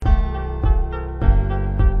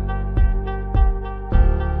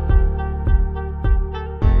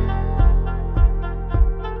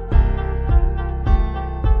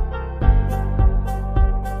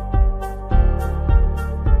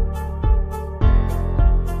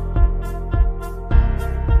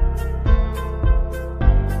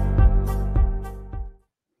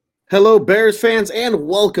Hello, Bears fans, and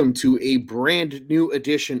welcome to a brand new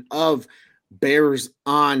edition of Bears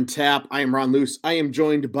on Tap. I am Ron Luce. I am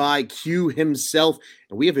joined by Q himself,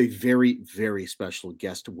 and we have a very, very special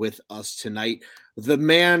guest with us tonight. The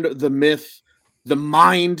man, the myth, the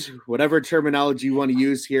mind, whatever terminology you want to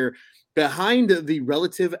use here, behind the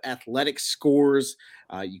relative athletic scores.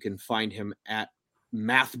 You can find him at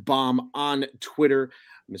MathBomb on Twitter,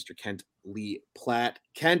 Mr. Kent Lee Platte.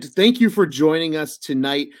 Kent, thank you for joining us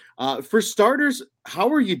tonight. For starters, how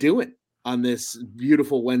are you doing on this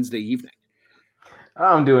beautiful Wednesday evening?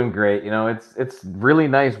 I'm doing great. It's really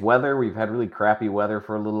nice weather. We've had really crappy weather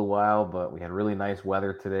for a little while, but we had really nice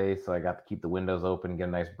weather today, so I got to keep the windows open, get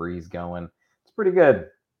a nice breeze going. It's pretty good.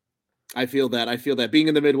 I feel that. I feel that being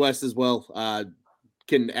in the Midwest as well.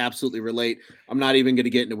 Can absolutely relate. I'm not even going to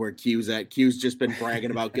get into where Q's at. Q's just been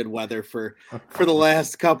bragging about good weather for the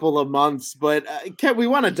last couple of months. But Ken, we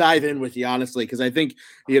want to dive in with you honestly because I think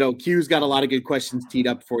Q's got a lot of good questions teed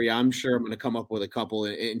up for you. I'm sure I'm going to come up with a couple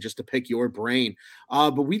and just to pick your brain.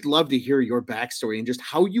 But we'd love to hear your backstory and just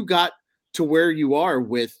how you got to where you are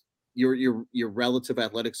with your relative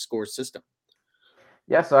athletic score system.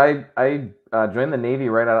 Yeah, so I joined the Navy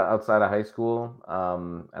right outside of high school,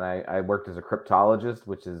 and I worked as a cryptologist,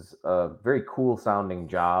 which is a very cool sounding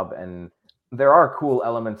job, and there are cool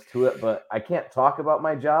elements to it, but I can't talk about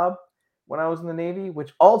my job when I was in the Navy,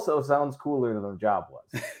 which also sounds cooler than the job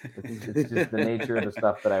was. It's just the nature of the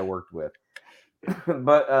stuff that I worked with.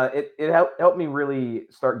 But it helped me really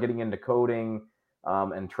start getting into coding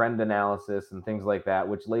and trend analysis and things like that,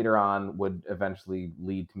 which later on would eventually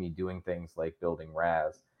lead to me doing things like building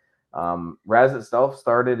RAS. RAS itself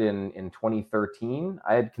started in 2013.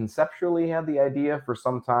 I had conceptually had the idea for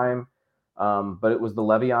some time, but it was the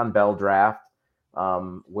Le'Veon Bell draft,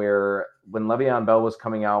 where when Le'Veon Bell was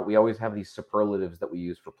coming out, we always have these superlatives that we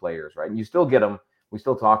use for players, right? And you still get them. We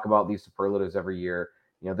still talk about these superlatives every year.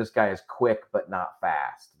 This guy is quick but not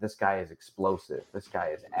fast. This guy is explosive. This guy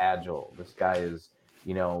is agile. This guy is,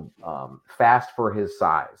 fast for his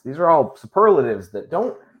size. These are all superlatives that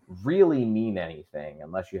don't really mean anything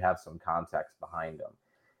unless you have some context behind them.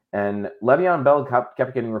 And Le'Veon Bell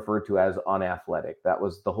kept getting referred to as unathletic. That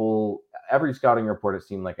was the whole, every scouting report it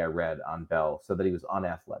seemed like I read on Bell said that he was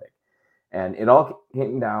unathletic. And it all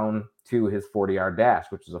came down to his 40-yard dash,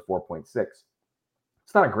 which is a 4.6.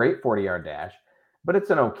 It's not a great 40-yard dash, but it's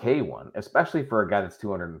an okay one, especially for a guy that's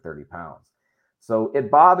 230 pounds. So it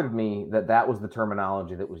bothered me that that was the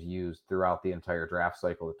terminology that was used throughout the entire draft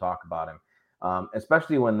cycle to talk about him,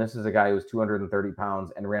 especially when this is a guy who's 230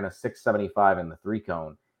 pounds and ran a 675 in the three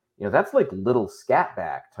cone. That's like little scat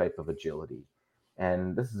back type of agility.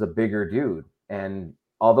 And this is a bigger dude. And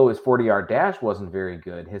although his 40-yard dash wasn't very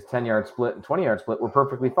good, his 10-yard split and 20-yard split were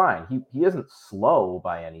perfectly fine. He isn't slow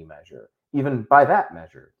by any measure. Even by that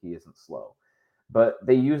measure, he isn't slow. But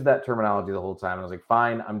they use that terminology the whole time. I was like,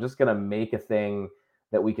 fine, I'm just going to make a thing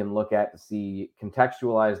that we can look at to see,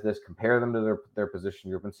 contextualize this, compare them to their position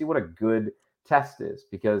group, and see what a good test is.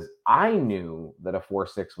 Because I knew that a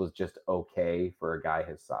 4.6 was just okay for a guy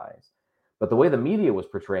his size. But the way the media was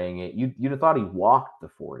portraying it, you'd have thought he walked the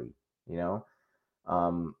 40, you know?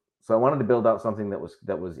 So I wanted to build out something that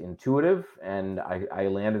was intuitive, and I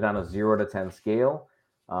landed on a 0 to 10 scale.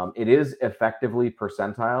 It is effectively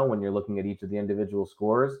percentile when you're looking at each of the individual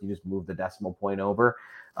scores. You just move the decimal point over.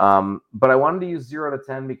 But I wanted to use 0 to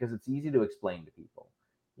 10 because it's easy to explain to people.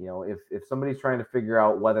 If somebody's trying to figure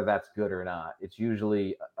out whether that's good or not, it's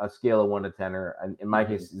usually a scale of 1 to 10, or in my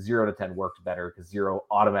case, 0 to 10 works better because 0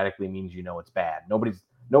 automatically means it's bad.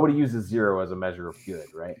 Nobody uses 0 as a measure of good,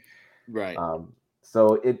 right? Right.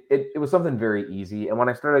 So it was something very easy. And when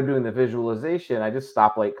I started doing the visualization, I just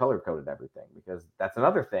stoplight color coded everything because that's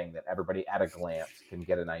another thing that everybody at a glance can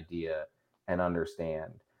get an idea and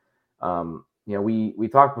understand. We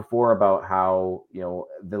talked before about how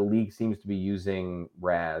the league seems to be using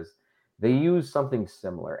RAS. They use something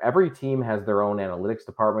similar. Every team has their own analytics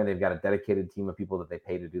department. They've got a dedicated team of people that they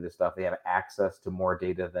pay to do this stuff. They have access to more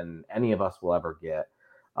data than any of us will ever get,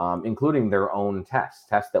 including their own tests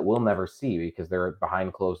that we'll never see because they're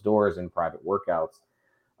behind closed doors in private workouts.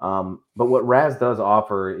 But what RAS does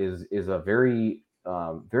offer is a very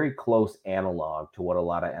close analog to what a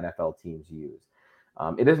lot of NFL teams use.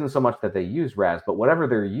 It isn't so much that they use RAS, but whatever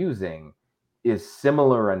they're using is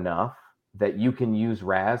similar enough that you can use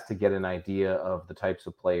RAS to get an idea of the types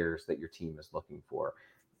of players that your team is looking for.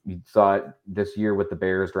 You saw it this year with the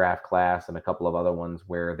Bears draft class and a couple of other ones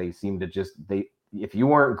where they seem to if you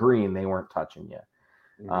weren't green, they weren't touching you.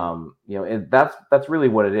 That's really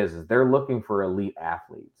what it is they're looking for elite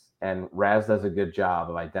athletes, and RAS does a good job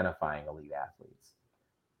of identifying elite athletes.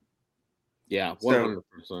 Yeah, So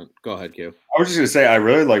 100%. Go ahead, Q. I was just going to say, I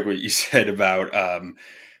really like what you said about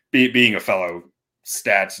being a fellow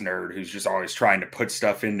stats nerd who's just always trying to put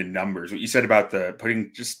stuff into numbers. What you said about the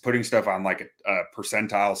putting stuff on like a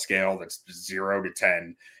percentile scale that's 0 to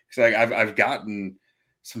 10. Because like I've gotten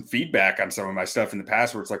some feedback on some of my stuff in the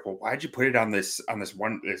past where it's like, well, why'd you put it on this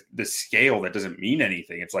this scale that doesn't mean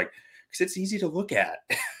anything? It's like because it's easy to look at.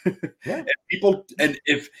 Yeah. And people, and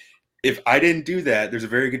if I didn't do that, there's a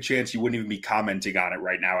very good chance you wouldn't even be commenting on it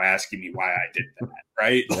right now, asking me why I did that.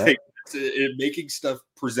 Right? Yep. Like making stuff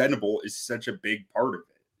presentable is such a big part of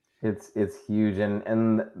it. It's huge,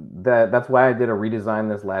 and that's why I did a redesign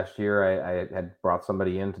this last year. I had brought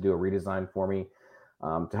somebody in to do a redesign for me,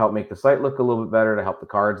 to help make the site look a little bit better, to help the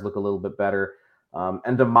cards look a little bit better,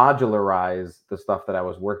 and to modularize the stuff that I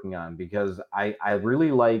was working on, because I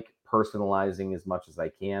really like personalizing as much as I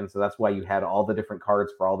can. So that's why you had all the different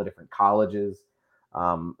cards for all the different colleges.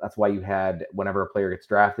 That's why you had, whenever a player gets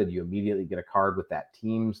drafted, you immediately get a card with that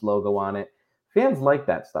team's logo on it. Fans like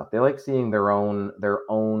that stuff. They like seeing their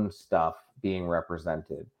own stuff being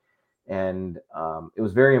represented. And it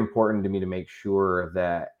was very important to me to make sure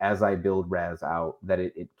that as I build RAS out, that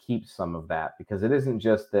it keeps some of that, because it isn't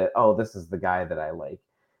just that, oh, this is the guy that I like.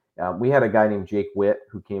 We had a guy named Jake Witt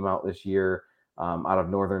who came out this year, out of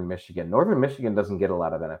Northern Michigan. Northern Michigan doesn't get a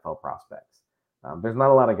lot of NFL prospects. There's not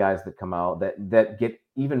a lot of guys that come out that get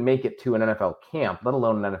even make it to an NFL camp, let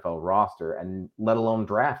alone an NFL roster, and let alone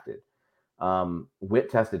drafted. Witt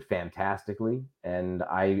tested fantastically, and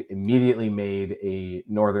I immediately made a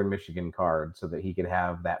Northern Michigan card so that he could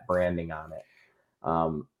have that branding on it.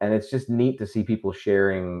 And it's just neat to see people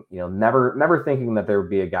sharing, never thinking that there would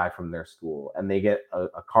be a guy from their school, and they get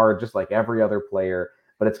a card just like every other player,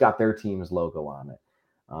 but it's got their team's logo on it.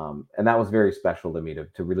 And that was very special to me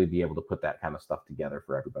to really be able to put that kind of stuff together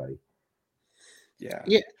for everybody. Yeah.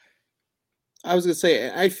 Yeah, I was gonna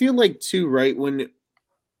say, I feel like too, right?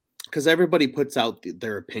 Because everybody puts out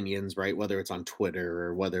their opinions, right? Whether it's on Twitter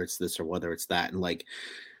or whether it's this or whether it's that, and like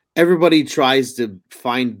everybody tries to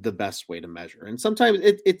find the best way to measure, and sometimes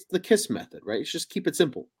it's the KISS method, right? It's just keep it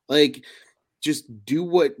simple, like just do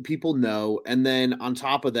what people know, and then on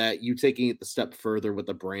top of that, you taking it the step further with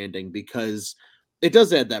the branding, because it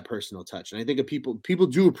does add that personal touch, and I think if people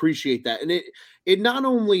do appreciate that, and it not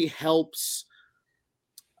only helps.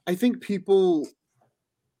 I think people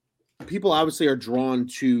obviously are drawn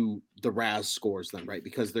to the RAS scores then, right?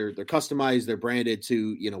 Because they're customized, they're branded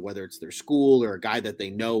to, whether it's their school or a guy that they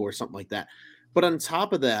know or something like that. But on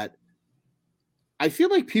top of that, I feel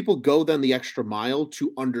like people go then the extra mile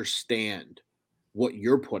to understand what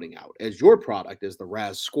you're putting out as your product as the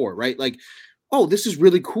RAS score, right? Like, oh, this is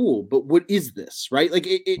really cool, but what is this, right? Like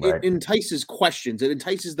it Right. entices questions, it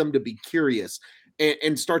entices them to be curious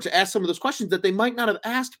and start to ask some of those questions that they might not have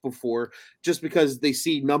asked before, just because they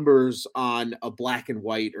see numbers on a black and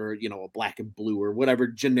white, or a black and blue, or whatever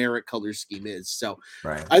generic color scheme is. So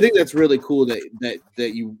Right. I think that's really cool that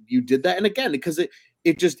you did that. And again, because it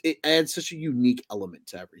adds such a unique element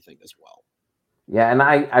to everything as well. Yeah, and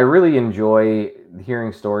I really enjoy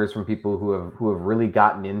hearing stories from people who have really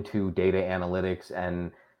gotten into data analytics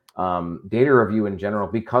and data review in general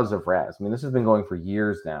because of RAS. I mean, this has been going for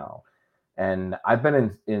years now, and I've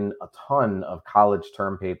been in a ton of college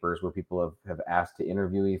term papers where people have asked to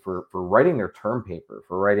interview me for writing their term paper,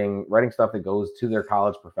 for writing stuff that goes to their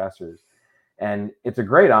college professors. And it's a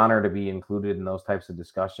great honor to be included in those types of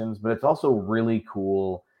discussions, but it's also really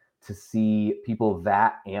cool to see people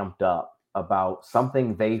that amped up about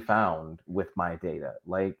something they found with my data.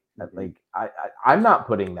 I'm not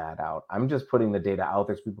putting that out. I'm just putting the data out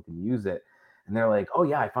there so people can use it. And they're like, oh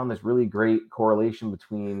yeah, I found this really great correlation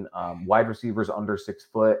between wide receivers under 6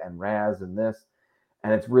 foot and RAS and this.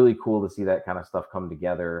 And it's really cool to see that kind of stuff come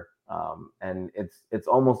together. And it's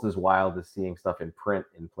almost as wild as seeing stuff in print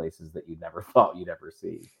in places that you never thought you'd ever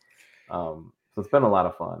see. So it's been a lot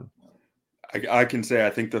of fun. I can say I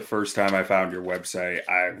think the first time I found your website,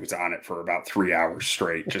 I was on it for about 3 hours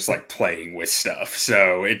straight, just like playing with stuff.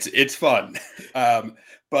 So it's fun.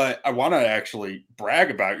 But I want to actually brag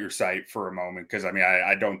about your site for a moment, because I mean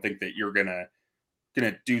I don't think that you're gonna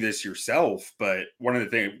do this yourself. But one of the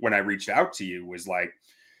things when I reached out to you was like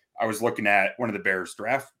I was looking at one of the Bears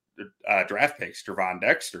draft picks, Gervon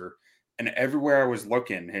Dexter, and everywhere I was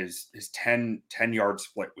looking, his 10 yard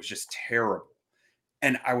split was just terrible.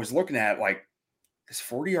 And I was looking at like this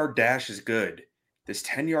 40-yard dash is good. This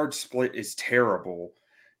 10-yard split is terrible.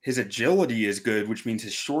 His agility is good, which means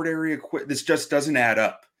his short area this just doesn't add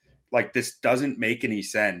up. Like this doesn't make any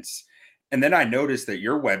sense. And then I noticed that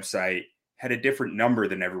your website had a different number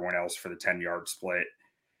than everyone else for the 10-yard split.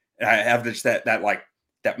 And I have this that like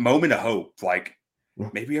that moment of hope, like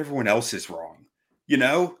maybe everyone else is wrong,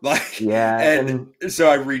 like, Yeah, and so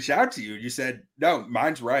I reached out to you. You said, no,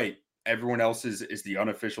 mine's right. Everyone else is the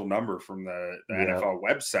unofficial number from the yeah. NFL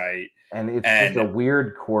website. And it's just a And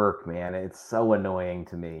weird quirk, man. It's so annoying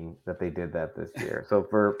to me that they did that this year. So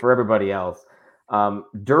for everybody else,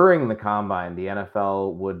 during the combine, the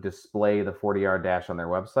NFL would display the 40-yard dash on their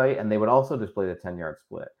website, and they would also display the 10-yard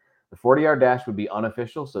split. The 40-yard dash would be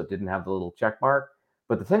unofficial, so it didn't have the little check mark,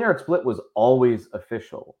 but the 10-yard split was always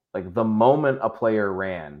official. Like the moment a player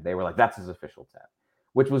ran, they were like, "That's his official 10."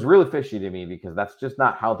 Which was really fishy to me because that's just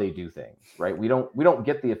not how they do things, right? We don't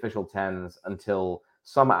get the official 10s until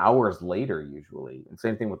some hours later, usually, and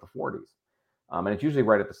same thing with the 40s, and it's usually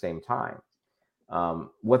right at the same time.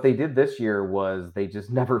 What they did this year was they just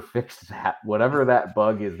never fixed that. Whatever that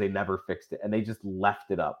bug is, they never fixed it, and they just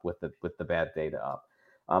left it up with the bad data up.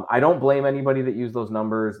 I don't blame anybody that used those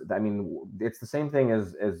numbers. I mean, it's the same thing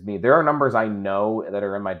as me. There are numbers I know that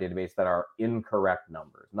are in my database that are incorrect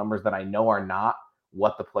numbers that I know are not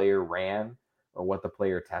what the player ran or what the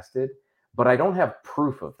player tested, but I don't have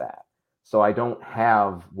proof of that. So I don't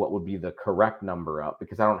have what would be the correct number up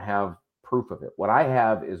because I don't have proof of it. What I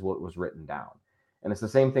have is what was written down. And it's the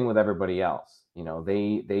same thing with everybody else.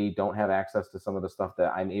 They don't have access to some of the stuff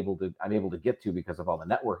that I'm able to get to because of all the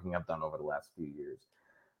networking I've done over the last few years.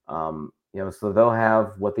 So they'll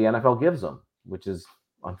have what the NFL gives them, which is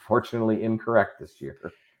unfortunately incorrect this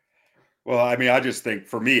year. well, I mean, I just think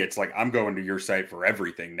for me, it's like I'm going to your site for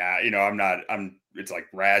everything now. It's like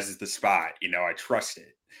RAS is the spot. I trust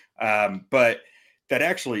it. But that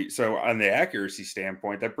actually, so on the accuracy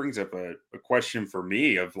standpoint, that brings up a question for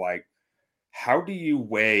me of like, how do you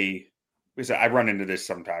weigh? Because I run into this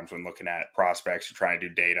sometimes when looking at prospects or trying to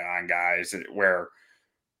do data on guys where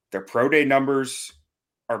their pro day numbers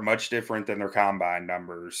are much different than their combine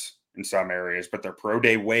numbers in some areas, but their pro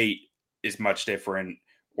day weight is much different,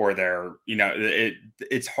 or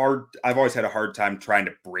it's hard. I've always had a hard time trying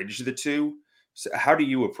to bridge the two. So how do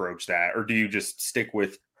you approach that, or do you just stick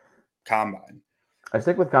with combine? I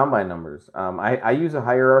stick with combine numbers. I use a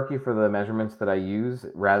hierarchy for the measurements that I use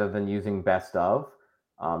rather than using best of.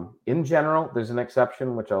 In general, there's an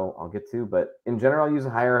exception which I'll get to, but in general, I use a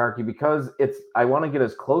hierarchy because I want to get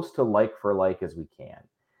as close to like for like as we can.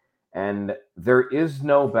 And there is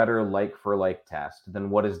no better like for like test than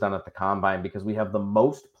what is done at the combine because we have the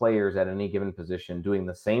most players at any given position doing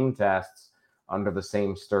the same tests under the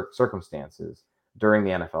same circumstances during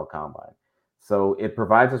the NFL combine. So it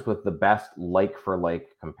provides us with the best like for like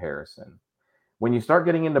comparison. When you start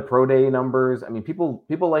getting into pro day numbers, I mean, people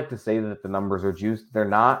like to say that the numbers are juiced. They're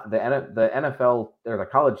not. The NFL or the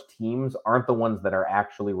college teams aren't the ones that are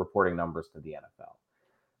actually reporting numbers to the NFL.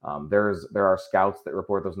 There are scouts that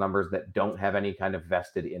report those numbers that don't have any kind of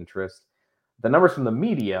vested interest. The numbers from the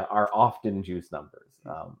media are often juice numbers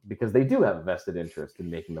because they do have a vested interest in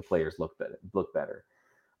making the players look better.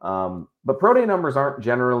 But pro day numbers aren't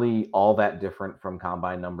generally all that different from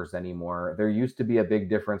combine numbers anymore. There used to be a big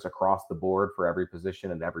difference across the board for every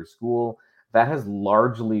position and every school. That has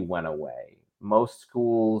largely went away. Most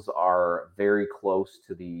schools are very close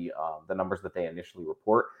to the numbers that they initially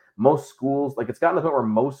report. Most schools, like it's gotten to the point where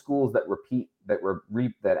most schools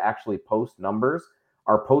that actually post numbers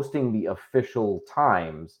are posting the official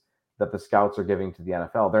times that the scouts are giving to the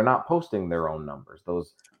NFL. They're not posting their own numbers.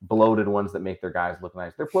 Those bloated ones that make their guys look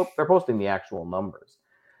nice. They're posting the actual numbers.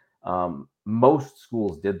 Most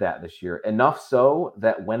schools did that this year, enough so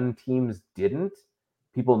that when teams didn't,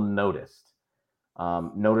 people noticed.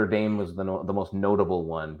 Notre Dame was the most notable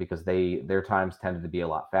one because their times tended to be a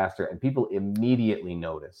lot faster, and people immediately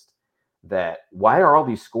noticed that why are all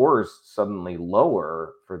these scores suddenly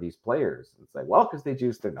lower for these players? It's like, well, because they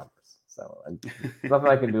juiced their numbers. So nothing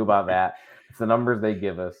I can do about that. It's the numbers they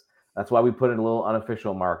give us. That's why we put a little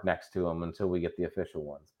unofficial mark next to them until we get the official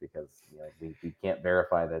ones, because we can't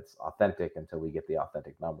verify that it's authentic until we get the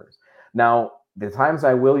authentic numbers. Now, the times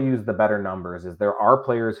I will use the better numbers is there are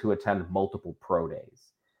players who attend multiple pro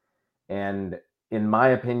days. And in my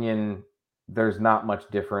opinion, there's not much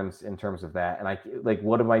difference in terms of that. And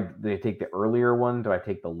do I take the earlier one? Do I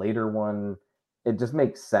take the later one? It just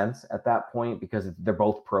makes sense at that point because they're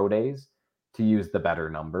both pro days to use the better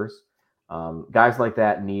numbers. Guys like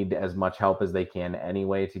that need as much help as they can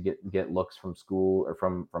anyway to get looks from school or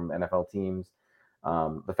from NFL teams.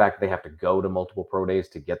 The fact that they have to go to multiple pro days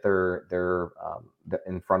to get their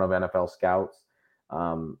in front of NFL scouts.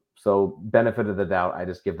 So benefit of the doubt, I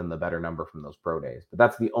just give them the better number from those pro days. But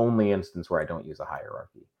that's the only instance where I don't use a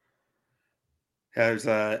hierarchy.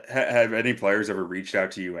 Have any players ever reached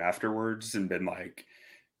out to you afterwards and been like,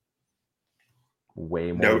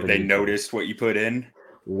 way more they noticed what you put in?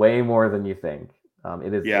 way more than you think.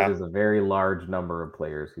 It Yeah. is a very large number of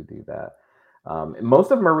players who do that.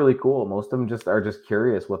 Most of them are really cool. Most of them are just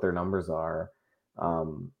curious what their numbers are.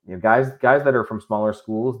 Guys that are from smaller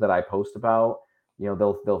schools that I post about,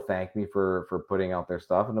 they'll thank me for putting out their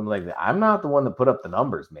stuff, and I'm like, I'm not the one that put up the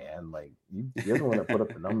numbers, man. Like you're the one that put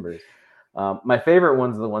up the numbers. My favorite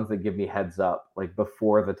ones are the ones that give me heads up, like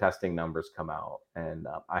before the testing numbers come out. And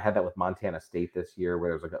I had that with Montana State this year,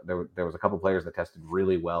 where there was a couple players that tested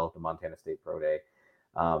really well at the Montana State Pro Day,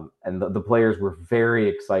 and the players were very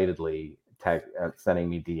excitedly sending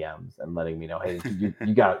me DMs and letting me know, hey,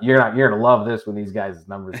 you're gonna love this when these guys'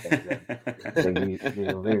 numbers comes in.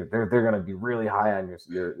 They're gonna be really high on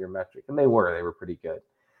your metric, and they were pretty good.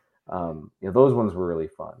 Those ones were really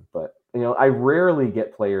fun. But I rarely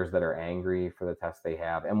get players that are angry for the test they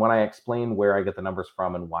have, and when I explain where I get the numbers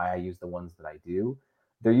from and why I use the ones that I do,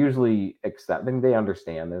 they're usually accepting. They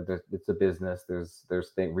understand that it's a business. There's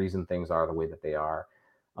reason things are the way that they are.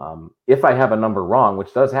 If I have a number wrong,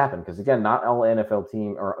 which does happen, because again, not all NFL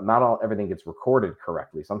team or not all everything gets recorded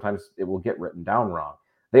correctly. Sometimes it will get written down wrong.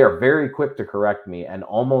 They are very quick to correct me, and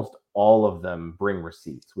almost all of them bring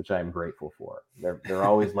receipts, which I'm grateful for. They're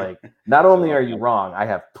always like, not only are you wrong, I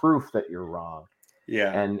have proof that you're wrong.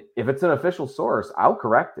 Yeah. And if it's an official source, I'll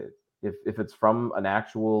correct it. If it's from an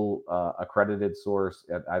actual accredited source,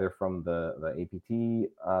 either from the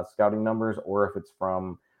APT scouting numbers, or if it's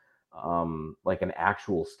from like an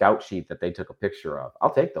actual scout sheet that they took a picture of,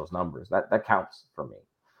 I'll take those numbers. That counts for me.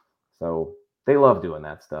 So they love doing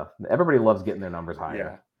that stuff. Everybody loves getting their numbers higher.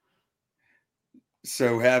 Yeah.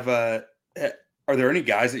 So are there any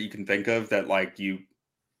guys that you can think of that like you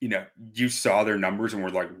saw their numbers and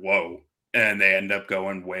were like, whoa, and they end up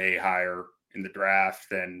going way higher in the draft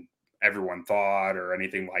than everyone thought or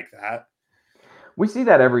anything like that? We see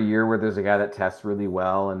that every year where there's a guy that tests really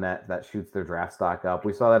well and that shoots their draft stock up.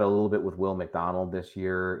 We saw that a little bit with Will McDonald this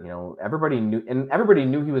year. Everybody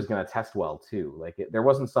knew he was going to test well too. Like there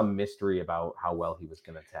wasn't some mystery about how well he was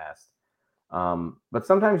going to test. But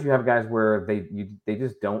sometimes you have guys where they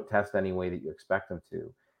just don't test any way that you expect them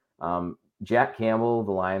to. Jack Campbell,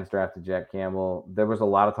 the Lions drafted Jack Campbell. There was a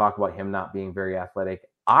lot of talk about him not being very athletic.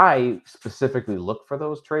 I specifically looked for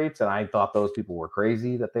those traits, and I thought those people were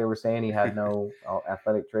crazy that they were saying he had no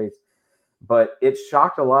athletic traits. But it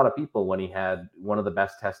shocked a lot of people when he had one of the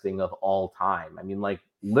best testing of all time. I mean, like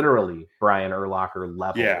literally Brian Urlacher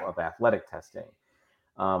level of athletic testing.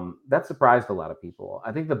 That surprised a lot of people.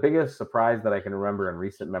 I think the biggest surprise that I can remember in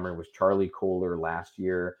recent memory was Charlie Kohler last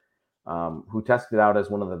year, who tested out as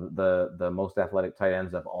one of the most athletic tight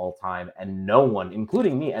ends of all time, and no one,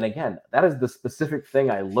 including me, and again, that is the specific thing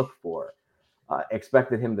I look for,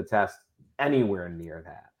 expected him to test anywhere near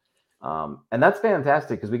that. And that's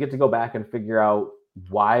fantastic because we get to go back and figure out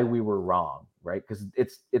why we were wrong, right? Because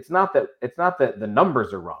it's not that the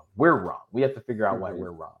numbers are wrong. We're wrong. We have to figure out why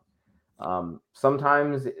we're wrong.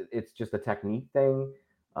 Sometimes it's just a technique thing.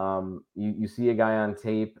 You see a guy on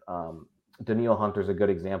tape. Daniil Hunter's a good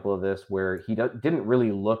example of this, where he didn't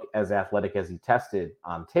really look as athletic as he tested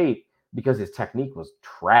on tape because his technique was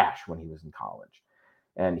trash when he was in college,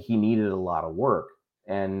 and he needed a lot of work.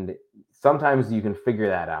 And sometimes you can figure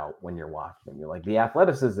that out when you're watching him. You're like, the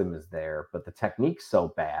athleticism is there, but the technique's so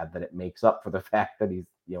bad that it makes up for the fact that he's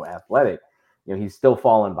athletic. He's still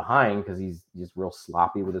falling behind because he's just real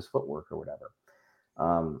sloppy with his footwork or whatever.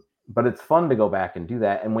 But it's fun to go back and do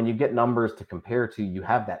that. And when you get numbers to compare to, you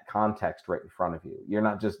have that context right in front of you. You're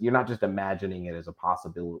not just imagining it as a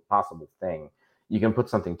possible thing. You can put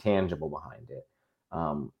something tangible behind it,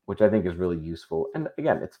 which I think is really useful. And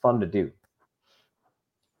again, it's fun to do.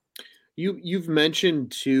 You've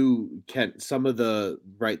mentioned too, Kent, some of the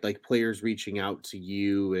like players reaching out to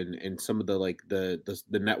you and some of the like the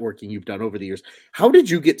networking you've done over the years. How did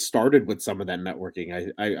you get started with some of that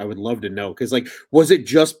networking? I would love to know, because like, was it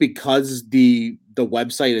just because the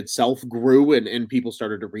website itself grew and people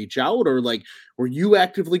started to reach out, or like were you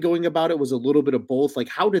actively going about it? Was a little bit of both? Like,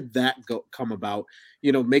 how did that come about?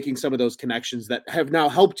 Making some of those connections that have now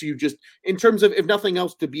helped you, just in terms of, if nothing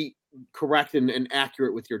else, to be correct and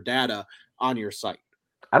accurate with your data on your site.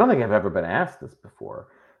 I don't think I've ever been asked this before,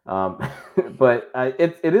 but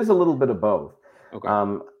it is a little bit of both. Okay.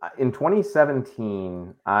 In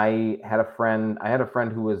 2017, I had a friend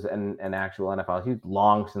who was an actual NFL. He's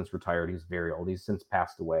long since retired. He's very old. He's since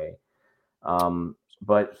passed away.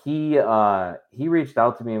 But he reached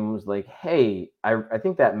out to me and was like, "Hey, I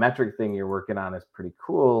think that metric thing you're working on is pretty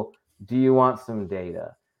cool. Do you want some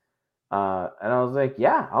data?" And I was like,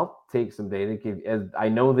 "Yeah, I'll take some data. I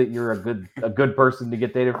know that you're a good person to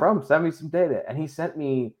get data from. Send me some data." And he sent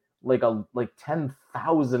me like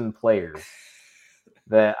 10,000 players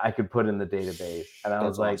that I could put in the database. And I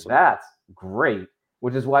was That's like, awesome. that's great.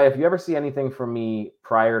 Which is why if you ever see anything from me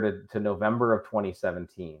prior to November of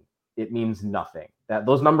 2017, it means nothing. That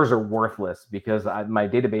those numbers are worthless because my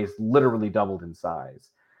database literally doubled in size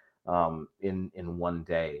in one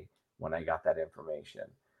day when I got that information.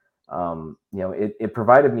 It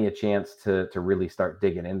provided me a chance to really start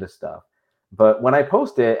digging into stuff. But when I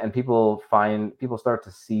post it and people start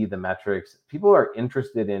to see the metrics, people are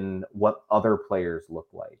interested in what other players look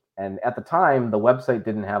like. And at the time, the website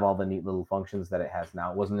didn't have all the neat little functions that it has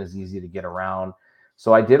now. It wasn't as easy to get around.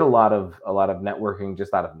 So I did a lot of networking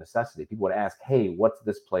just out of necessity. People would ask, "Hey, what's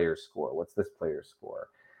this player's score? What's this player's score?"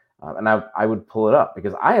 And I would pull it up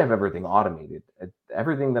because I have everything automated.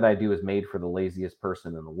 Everything that I do is made for the laziest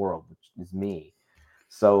person in the world, which is me.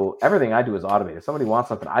 So everything I do is automated. If somebody wants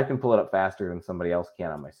something, I can pull it up faster than somebody else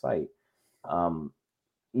can on my site,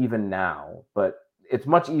 even now. But it's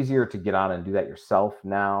much easier to get on and do that yourself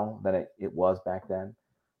now than it was back then.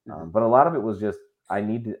 But a lot of it was just, I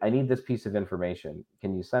need this piece of information.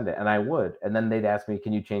 Can you send it? And I would. And then they'd ask me,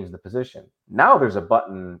 can you change the position? Now there's a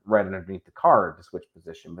button right underneath the card to switch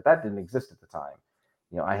position, but that didn't exist at the time.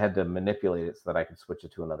 I had to manipulate it so that I could switch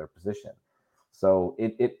it to another position. So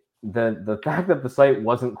the fact that the site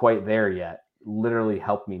wasn't quite there yet literally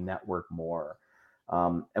helped me network more.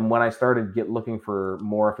 And when I started looking for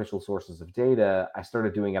more official sources of data, I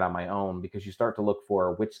started doing it on my own because you start to look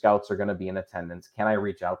for which scouts are going to be in attendance. Can I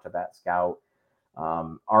reach out to that scout?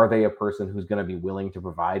 Are they a person who's going to be willing to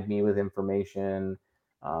provide me with information?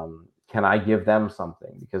 Can I give them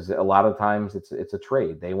something? Because a lot of times it's a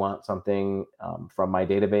trade. They want something from my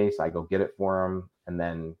database. I go get it for them, and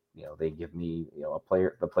then they give me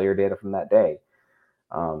the player data from that day.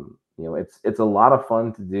 It's a lot of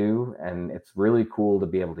fun to do, and it's really cool to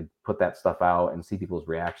be able to put that stuff out and see people's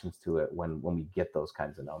reactions to it when we get those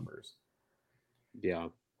kinds of numbers. Yeah.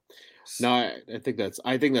 No, I think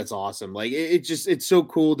that's awesome. Like it's so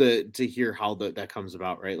cool to hear how that comes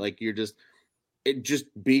about, right? Like you're just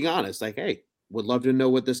being honest, like, hey, would love to know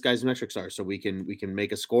what this guy's metrics are so we can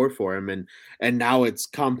make a score for him. And now it's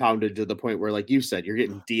compounded to the point where, like you said, you're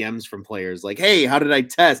getting DMs from players like, hey, how did I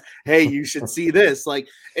test? Hey, you should see this. Like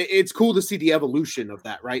it's cool to see the evolution of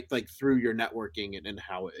that, right? Like through your networking and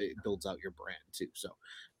how it builds out your brand too. So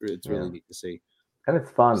it's really neat to see. And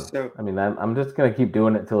it's fun. So, I mean, I'm just gonna keep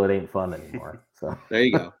doing it till it ain't fun anymore. So there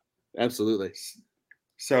you go. Absolutely.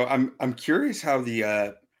 So I'm curious how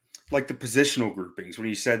the like the positional groupings, when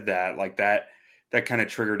you said that, like that kind of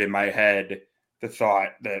triggered in my head the thought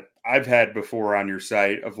that I've had before on your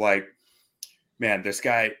site of like, man, this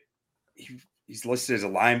guy, he's listed as a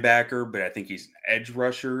linebacker, but I think he's an edge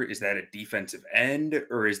rusher. Is that a defensive end,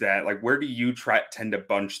 or is that like, where do you tend to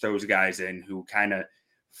bunch those guys in who kind of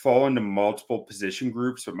fall into multiple position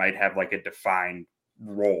groups but might have like a defined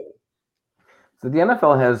role? So the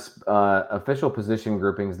NFL has official position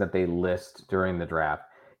groupings that they list during the draft.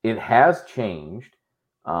 It has changed.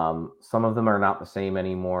 Some of them are not the same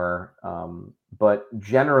anymore. But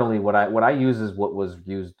generally, what I use is what was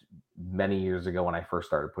used many years ago when I first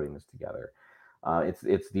started putting this together.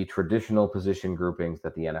 It's the traditional position groupings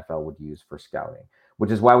that the NFL would use for scouting, which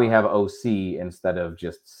is why we have OC instead of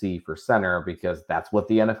just C for center, because that's what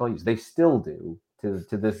the NFL uses. They still do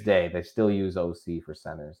to this day. They still use OC for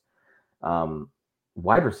centers.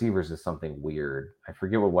 Wide receivers is something weird. I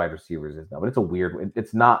forget what wide receivers is now, but it's a weird.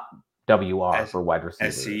 It's not WR for wide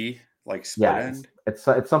receivers. SC, like split end.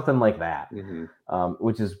 It's something like that,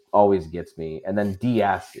 which is always gets me. And then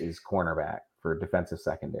DS is cornerback for defensive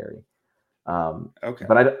secondary. Okay,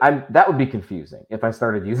 but I'm that would be confusing if I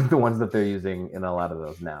started using the ones that they're using in a lot of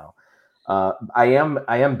those now. I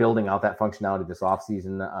am building out that functionality this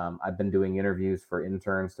offseason. I've been doing interviews for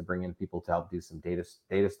interns to bring in people to help do some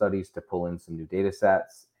data studies, to pull in some new data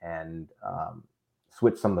sets and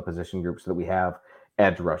switch some of the position groups that we have: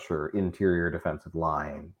 edge rusher, interior defensive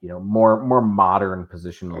line, more modern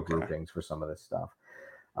positional groupings for some of this stuff.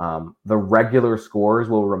 The regular scores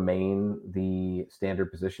will remain the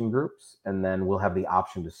standard position groups, and then we'll have the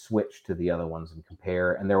option to switch to the other ones and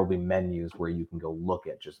compare. And there will be menus where you can go look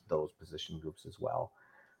at just those position groups as well.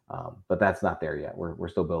 But that's not there yet. We're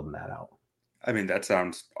still building that out. I mean, that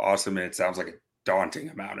sounds awesome. And it sounds like a daunting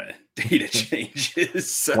amount of data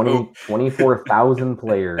changes. So 24,000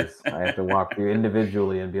 players I have to walk through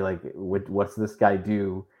individually and be like, what's this guy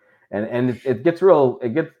do? And it gets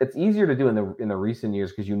it's easier to do in the recent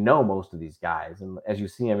years because most of these guys, and as you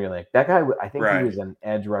see him, you're like, that guy, I think he was an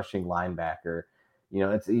edge rushing linebacker.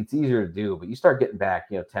 It's easier to do, but you start getting back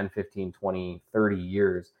 10, 15, 20, 30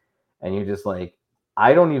 years, and you're just like,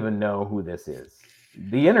 I don't even know who this is.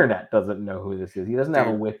 The internet doesn't know who this is. He doesn't have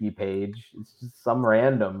a wiki page. It's just some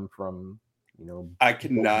random from, I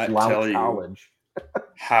cannot Blount tell College. you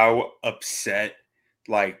how upset,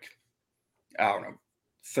 like, I don't know,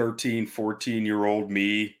 13, 14-year-old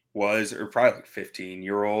me was, or probably like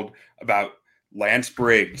 15-year-old, about Lance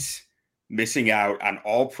Briggs missing out on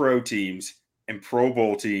all pro teams and Pro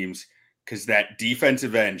Bowl teams because that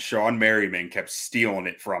defensive end, Sean Merriman, kept stealing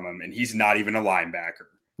it from him, and he's not even a linebacker.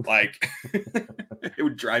 Like, it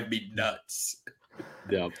would drive me nuts.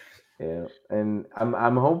 Yep. Yeah, and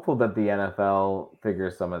I'm hopeful that the NFL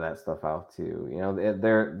figures some of that stuff out too.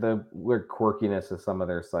 The quirkiness of some of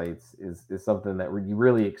their sites is something that you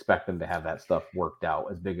really expect them to have that stuff worked out,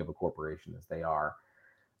 as big of a corporation as they are.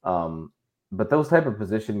 But those type of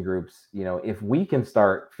position groups, if we can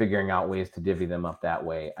start figuring out ways to divvy them up that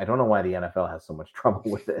way, I don't know why the NFL has so much trouble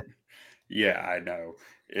with it. Yeah, I know.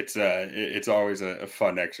 It's always a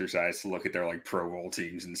fun exercise to look at their like Pro Bowl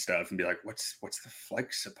teams and stuff and be like, what's the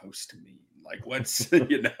flex supposed to mean? Like, what's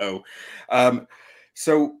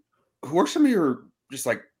So who are some of your just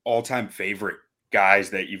like all-time favorite guys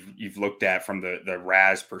that you've looked at from the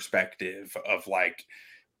RAS perspective of like,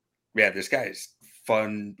 yeah, this guy is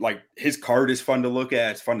fun. Like his card is fun to look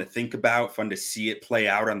at. It's fun to think about, fun to see it play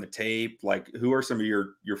out on the tape. Like, who are some of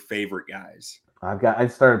your favorite guys? I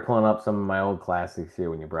started pulling up some of my old classics here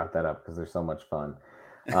when you brought that up because they're so much fun.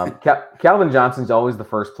 Calvin Johnson's always the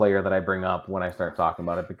first player that I bring up when I start talking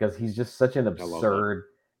about it because he's just such an absurd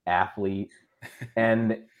athlete.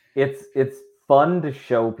 And it's fun to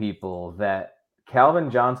show people that Calvin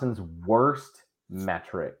Johnson's worst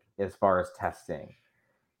metric as far as testing,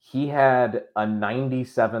 he had a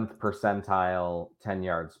 97th percentile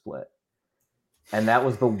 10-yard split. And that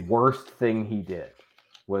was the worst thing he did,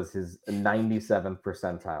 was his 97th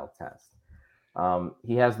percentile test.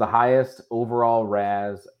 He has the highest overall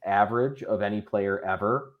RAS average of any player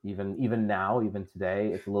ever. Even now, even today,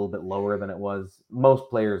 it's a little bit lower than it was. Most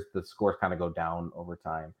players, the scores kind of go down over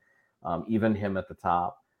time, even him at the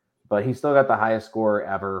top. But he still got the highest score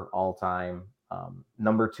ever all time.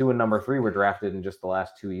 Number 2 and number 3 were drafted in just the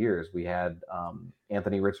last 2 years. We had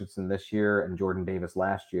Anthony Richardson this year and Jordan Davis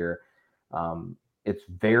last year. It's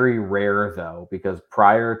very rare, though, because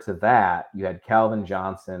prior to that, you had Calvin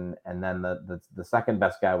Johnson, and then the second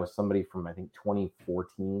best guy was somebody from, I think,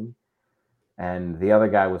 2014, and the other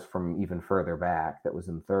guy was from even further back that was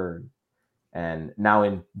in third. And now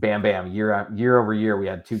in bam, year over year, we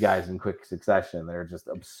had 2 guys in quick succession that are just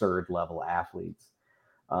absurd level athletes.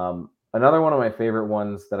 Another one of my favorite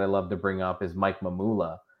ones that I love to bring up is Mike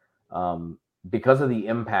Mamula. Because of the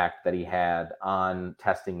impact that he had on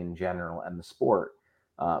testing in general and the sport.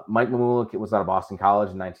 Mike Mamula was out of Boston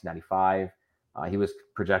College in 1995. He was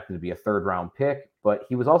projected to be a 3rd-round pick, but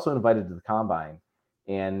he was also invited to the combine.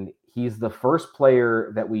 And he's the first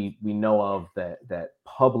player that we know of that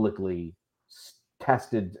publicly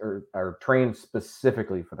tested or trained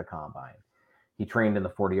specifically for the combine. He trained in the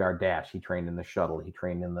 40-yard dash. He trained in the shuttle. He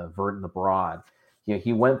trained in the vert and the broad.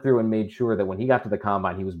 He went through and made sure that when he got to the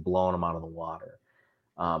combine, he was blowing them out of the water.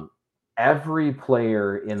 Every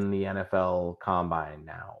player in the NFL combine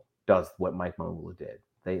now does what Mike Mamula did.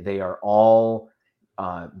 They are all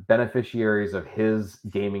beneficiaries of his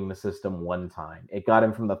gaming the system one time. It got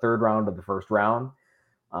him from the 3rd round to the 1st round.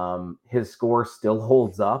 His score still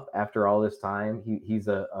holds up after all this time. He's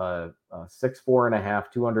a 6'4.5",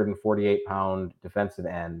 248-pound defensive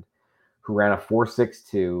end who ran a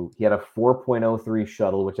 4.62. He had a 4.03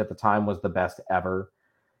 shuttle, which at the time was the best ever.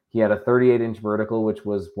 He had a 38-inch vertical, which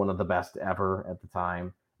was one of the best ever at the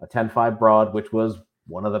time. A 10.5 broad, which was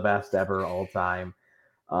one of the best ever all time.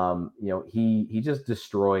 He just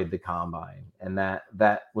destroyed the combine, and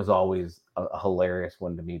that was always a hilarious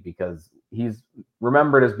one to me because he's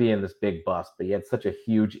remembered as being this big bust, but he had such a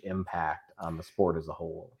huge impact on the sport as a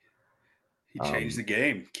whole. He changed the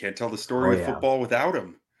game. Can't tell the story of football without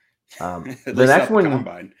him. The next one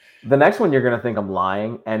you're going to think I'm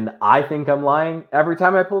lying, and I think I'm lying every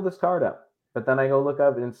time I pull this card up. But then I go look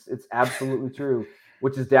up, and it's absolutely true,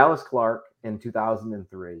 which is Dallas Clark in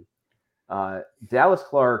 2003. Dallas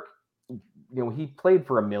Clark, he played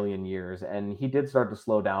for a million years, and he did start to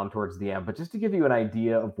slow down towards the end. But just to give you an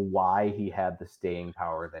idea of why he had the staying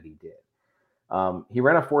power that he did, he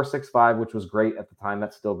ran a 4.65, which was great at the time.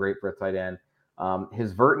 That's still great for a tight end.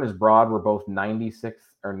 His vert and his broad were both 96th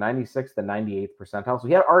and 98th percentile. So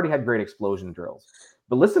he already had great explosion drills.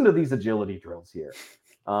 But listen to these agility drills here.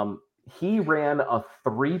 He ran a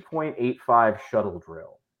 3.85 shuttle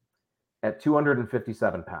drill at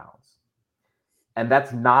 257 pounds. And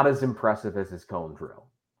that's not as impressive as his cone drill.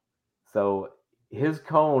 So his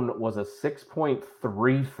cone was a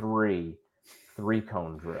 6.33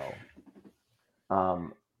 3-cone drill,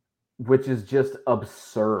 which is just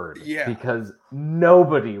absurd because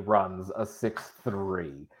nobody runs a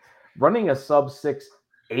 6.3. Running a sub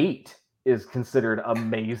 6.8 is considered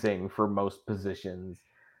amazing for most positions,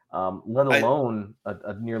 let alone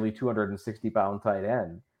a nearly 260-pound tight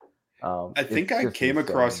end. I think I came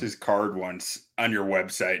across his card once on your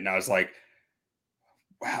website, and I was like,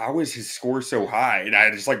 how is his score so high? And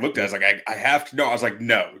I just like looked at it, I was like, I have to know. I was like,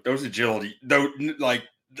 no, those agility, like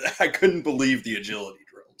I couldn't believe the agility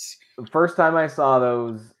drills. The first time I saw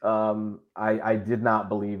those, I did not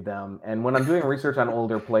believe them. And when I'm doing research on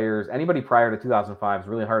older players, anybody prior to 2005 is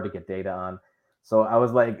really hard to get data on. So I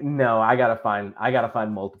was like, no, I gotta find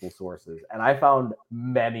multiple sources. And I found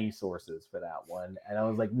many sources for that one. And I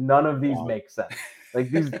was like, none of these make sense. Like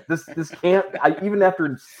this can't, even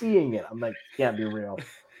after seeing it, I'm like, can't be real.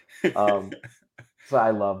 So I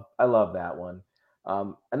love that one.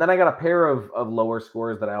 And then I got a pair of lower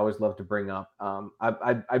scores that I always love to bring up.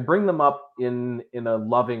 I bring them up in a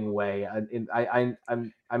loving way. I'm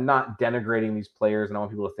not denigrating these players, and I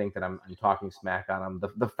want people to think that I'm talking smack on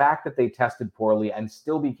them. The fact that they tested poorly and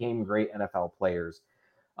still became great NFL players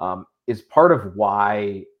is part of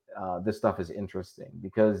why this stuff is interesting,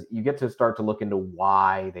 because you get to start to look into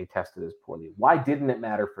why they tested as poorly. Why didn't it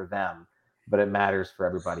matter for them, but it matters for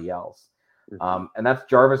everybody else? And that's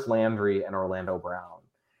Jarvis Landry and Orlando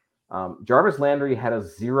Brown. Jarvis Landry had a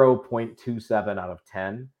 0.27 out of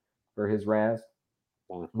 10 for his RAS,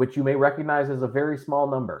 which you may recognize as a very small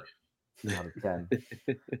number out of 10.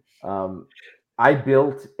 I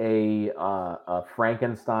built a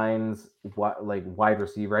Frankenstein's wide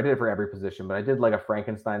receiver. I did it for every position, but I did like a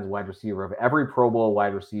Frankenstein's wide receiver of every Pro Bowl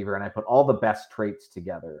wide receiver, and I put all the best traits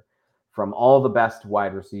together from all the best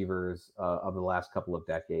wide receivers of the last couple of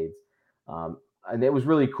decades. And it was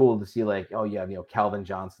really cool to see, like, oh yeah, Calvin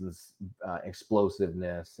Johnson's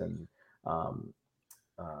explosiveness, and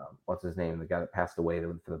what's his name, the guy that passed away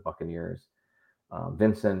for the Buccaneers,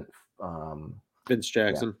 Vince Jackson. Yeah. Vince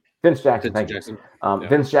Jackson.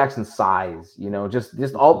 Vince Jackson's size,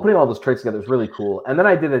 just all putting all those traits together was really cool. And then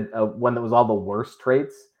I did a one that was all the worst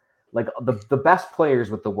traits, like the best players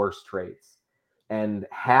with the worst traits, and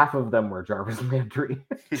half of them were Jarvis Landry.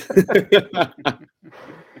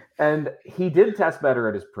 And he did test better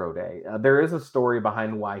at his pro day. There is a story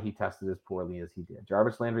behind why he tested as poorly as he did.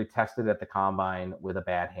 Jarvis Landry tested at the combine with a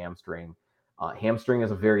bad hamstring. Hamstring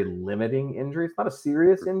is a very limiting injury. It's not a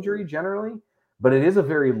serious injury generally, but it is a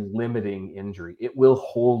very limiting injury. It will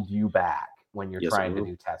hold you back when you're trying to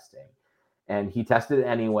do testing. And he tested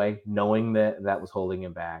anyway, knowing that was holding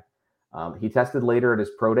him back. He tested later at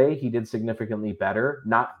his pro day. He did significantly better.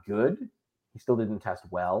 Not good. He still didn't test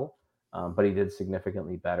well. But he did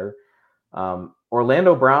significantly better.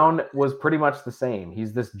 Orlando Brown was pretty much the same.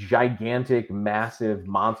 He's this gigantic, massive,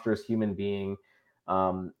 monstrous human being.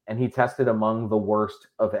 And he tested among the worst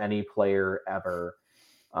of any player ever.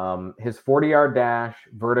 His 40-yard dash,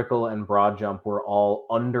 vertical, and broad jump were all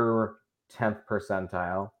under 10th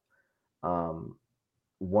percentile.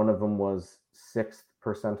 One of them was 6th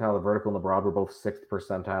percentile. The vertical and the broad were both 6th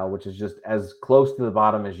percentile, which is just as close to the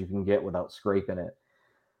bottom as you can get without scraping it.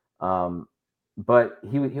 But I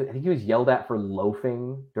think he was yelled at for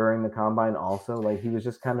loafing during the combine also. Like, he was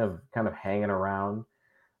just kind of hanging around.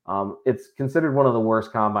 It's considered one of the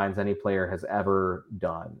worst combines any player has ever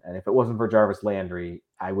done. And if it wasn't for Jarvis Landry,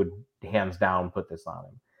 I would hands down put this on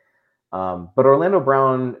him. But Orlando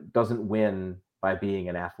Brown doesn't win by being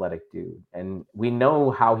an athletic dude. And we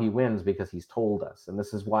know how he wins because he's told us. And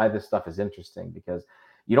this is why this stuff is interesting, because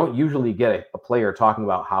you don't usually get a player talking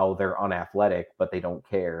about how they're unathletic, but they don't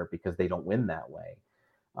care because they don't win that way.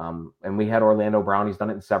 And we had Orlando Brown. He's done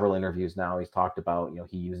it in several interviews now. He's talked about,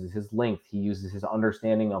 he uses his length. He uses his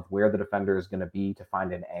understanding of where the defender is going to be to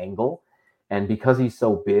find an angle. And because he's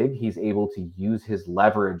so big, he's able to use his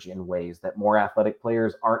leverage in ways that more athletic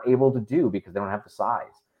players aren't able to do because they don't have the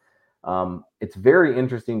size. It's very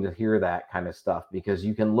interesting to hear that kind of stuff, because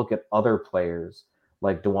you can look at other players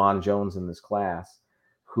like DeJuan Jones in this class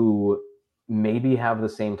who maybe have the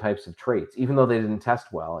same types of traits, even though they didn't test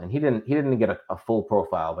well. And he didn't get a full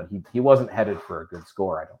profile, but he wasn't headed for a good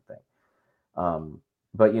score, I don't think.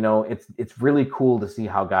 But it's really cool to see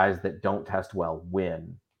how guys that don't test well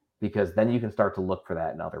win, because then you can start to look for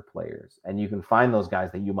that in other players, and you can find those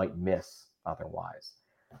guys that you might miss otherwise.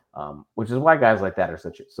 Which is why guys like that are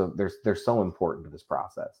they're so important to this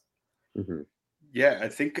process. Mm-hmm. Yeah, I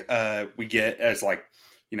think we get, as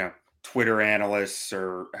Twitter analysts,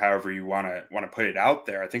 or however you want to put it out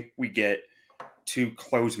there, I think we get too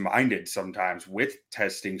close-minded sometimes with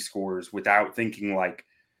testing scores without thinking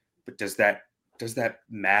but does that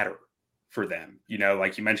matter for them. You know,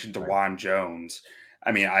 like you mentioned Right. DeJuan Jones.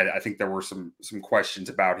 I mean, I think there were some questions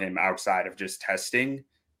about him outside of just testing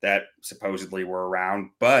that supposedly were around.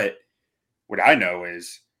 But what I know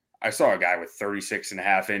is I saw a guy with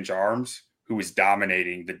 36.5-inch arms who was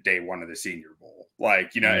dominating the day one of the Senior Bowl.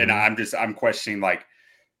 Like, you know, and I'm questioning, like,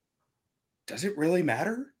 does it really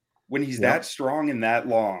matter when he's that strong and that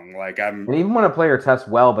long? Like, and even when a player tests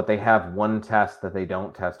well, but they have one test that they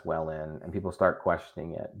don't test well in, and people start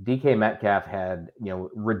questioning it. DK Metcalf had, you know,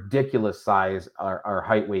 ridiculous size or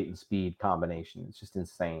height, weight, and speed combination. It's just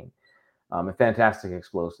insane. And fantastic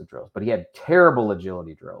explosive drills, but he had terrible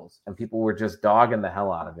agility drills, and people were just dogging the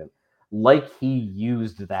hell out of him, like he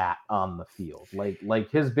used that on the field. Like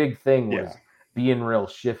his big thing was being real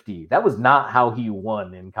shifty. That was not how he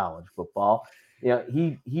won in college football. You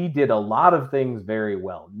know, he did a lot of things very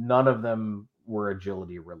well. None of them were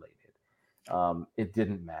agility related. It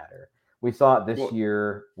didn't matter. We saw it this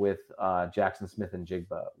year with Jackson Smith and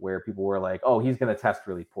Jigba, where people were like, "Oh, he's going to test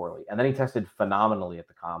really poorly," and then he tested phenomenally at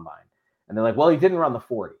the combine. And they're like, well, he didn't run the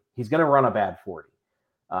 40. He's going to run a bad 40.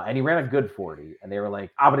 And he ran a good 40. And they were like,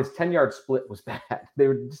 but his 10-yard split was bad. They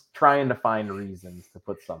were just trying to find reasons to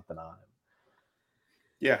put something on him.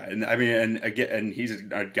 Yeah. And I mean, and again, and he's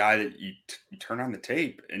a guy that you turn on the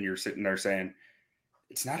tape and you're sitting there saying,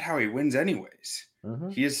 it's not how he wins anyways.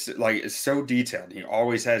 He is it's so detailed. He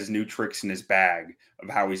always has new tricks in his bag of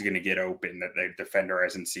how he's going to get open that the defender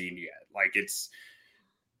hasn't seen yet. Like it's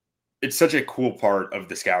such a cool part of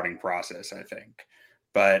the scouting process, I think.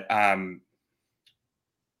 But I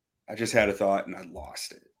just had a thought and I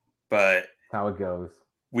lost it. But how it goes.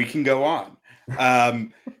 We can go on.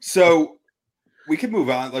 So we can move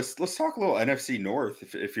on. Let's talk a little NFC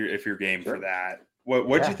North if you're game for that.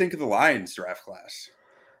 What'd you think of the Lions draft class?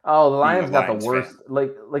 Oh, the Lions got the worst.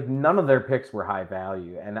 Fan. Like none of their picks were high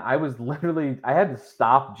value, and I had to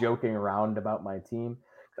stop joking around about my team.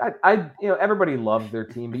 I everybody loves their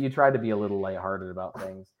team, but you try to be a little lighthearted about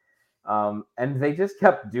things. And they just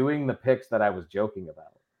kept doing the picks that I was joking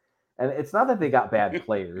about. And it's not that they got bad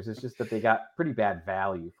players; it's just that they got pretty bad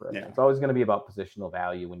value for it. Yeah. It's always going to be about positional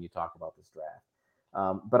value when you talk about this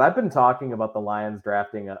draft. But I've been talking about the Lions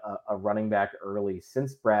drafting a running back early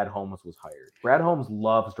since Brad Holmes was hired. Brad Holmes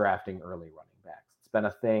loves drafting early running backs. It's been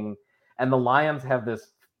a thing, and the Lions have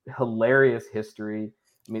this hilarious history.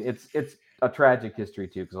 I mean, it's a tragic history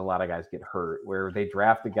too, because a lot of guys get hurt, where they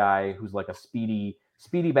draft a guy who's like a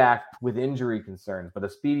speedy back with injury concerns, but a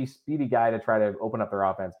speedy guy to try to open up their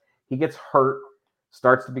offense. He gets hurt,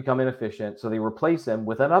 starts to become inefficient, so they replace him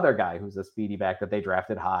with another guy who's a speedy back that they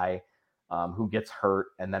drafted high, who gets hurt,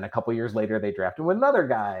 and then a couple years later they draft him with another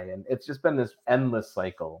guy, and it's just been this endless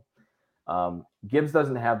cycle. Gibbs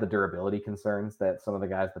doesn't have the durability concerns that some of the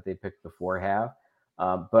guys that they picked before have.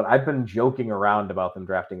 But I've been joking around about them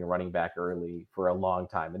drafting a running back early for a long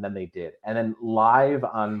time, and then they did. And then live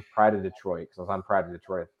on Pride of Detroit, because I was on Pride of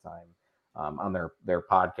Detroit at the time, on their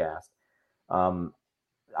podcast,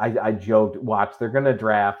 I joked, watch, they're going to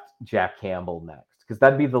draft Jack Campbell next, because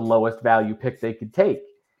that'd be the lowest value pick they could take.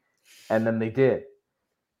 And then they did.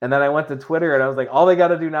 And then I went to Twitter and I was like, all they got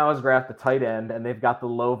to do now is draft the tight end, and they've got the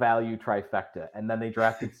low value trifecta. And then they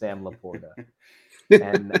drafted Sam Laporta.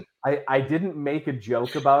 And I didn't make a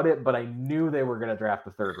joke about it, but I knew they were going to draft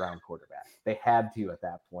the third round quarterback. They had to at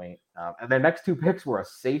that point. And their next two picks were a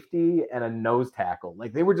safety and a nose tackle.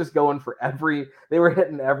 Like they were just going for they were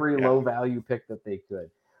hitting every low value pick that they could.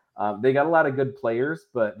 They got a lot of good players,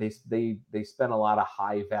 but they spent a lot of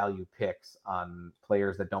high value picks on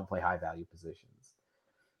players that don't play high value positions.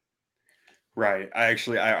 Right.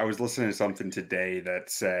 I was listening to something today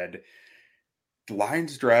that said the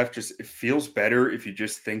Lions draft it feels better if you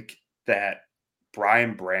just think that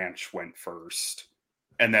Brian Branch went first,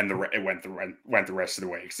 and then it went the rest of the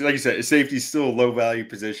way. Because like you said, safety's still a low value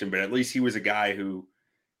position, but at least he was a guy who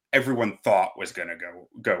everyone thought was going to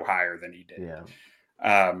go higher than he did. Yeah.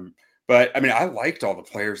 But I mean, I liked all the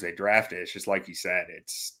players they drafted. It's just like you said,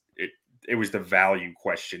 it was the value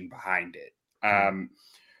question behind it.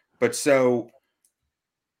 But so,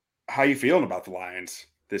 how you feeling about the Lions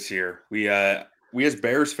this year? We as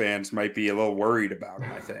Bears fans might be a little worried about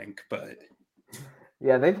them, I think, but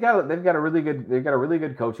yeah, they've got a really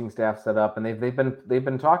good coaching staff set up, and they've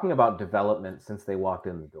been talking about development since they walked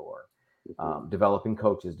in the door, developing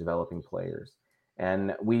coaches, developing players,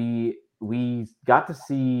 and we got to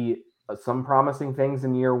see some promising things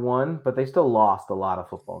in year one, but they still lost a lot of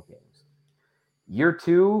football games. Year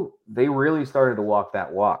two, they really started to walk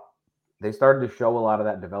that walk. They started to show a lot of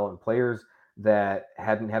that development. Players that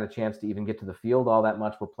hadn't had a chance to even get to the field all that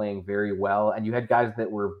much were playing very well. And you had guys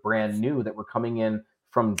that were brand new that were coming in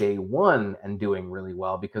from day one and doing really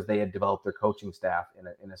well because they had developed their coaching staff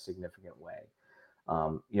in a significant way.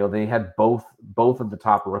 They had both of the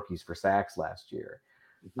top rookies for sacks last year.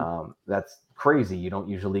 That's crazy. You don't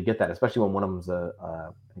usually get that, especially when one of them's I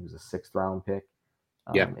think it was a 6th round pick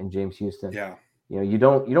in James Houston. Yeah. You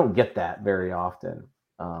don't get that very often.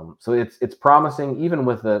 So it's promising, even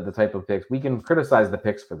with the type of picks. We can criticize the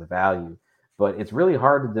picks for the value, but it's really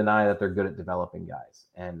hard to deny that they're good at developing guys.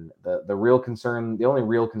 And the only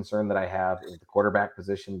real concern that I have is the quarterback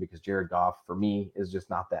position, because Jared Goff, for me, is just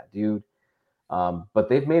not that dude. But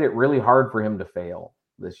they've made it really hard for him to fail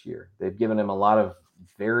this year. They've given him a lot of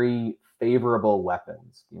very favorable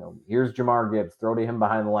weapons. Here's Jahmyr Gibbs, throw to him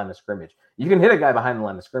behind the line of scrimmage. You can hit a guy behind the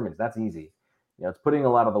line of scrimmage. That's easy. It's putting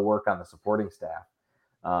a lot of the work on the supporting staff.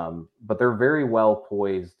 But they're very well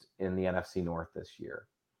poised in the NFC North this year.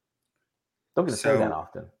 Don't get to say that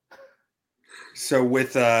often. So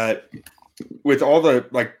with all the,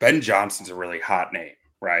 like, Ben Johnson's a really hot name,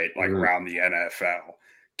 right? Like around the NFL.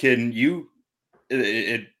 Can you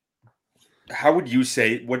how would you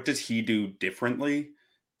say, what does he do differently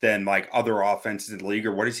than like other offenses in the league,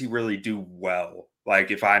 or what does he really do well?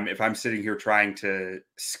 Like if I'm sitting here trying to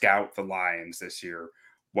scout the Lions this year,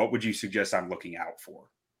 what would you suggest I'm looking out for?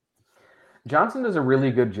 Johnson does a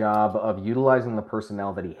really good job of utilizing the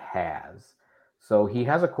personnel that he has. So he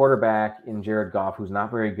has a quarterback in Jared Goff who's not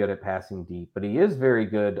very good at passing deep, but he is very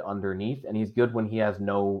good underneath, and he's good when he has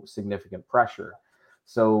no significant pressure.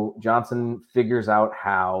 So Johnson figures out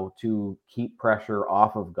how to keep pressure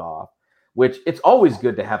off of Goff, which it's always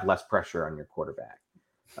good to have less pressure on your quarterback.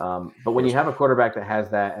 But when you have a quarterback that has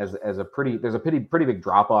that as a there's a pretty big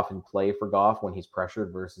drop off in play for Goff when he's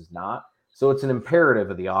pressured versus not. So it's an imperative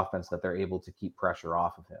of the offense that they're able to keep pressure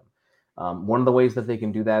off of him. One of the ways that they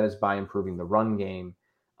can do that is by improving the run game.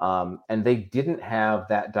 And they didn't have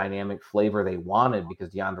that dynamic flavor they wanted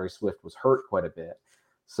because DeAndre Swift was hurt quite a bit.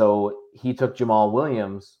 So he took Jamal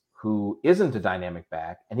Williams, who isn't a dynamic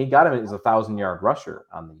back, and he got him as a 1,000-yard rusher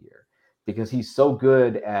on the year because he's so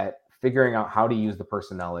good at figuring out how to use the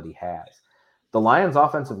personnel that he has. The Lions'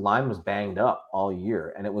 offensive line was banged up all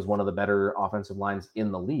year, and it was one of the better offensive lines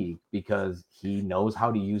in the league because he knows how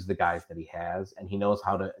to use the guys that he has, and he knows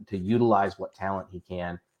how to utilize what talent he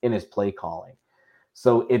can in his play calling.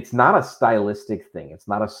 So it's not a stylistic thing. It's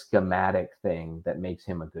not a schematic thing that makes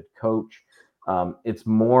him a good coach. It's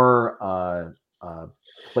more a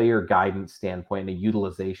player guidance standpoint and a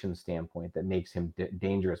utilization standpoint that makes him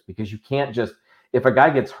dangerous, because you can't just, if a guy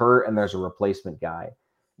gets hurt and there's a replacement guy,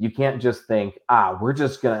 you can't just think, we're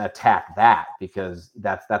just going to attack that because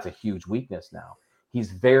that's a huge weakness now.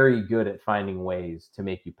 He's very good at finding ways to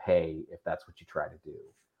make you pay if that's what you try to do.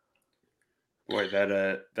 Boy,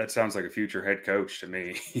 that sounds like a future head coach to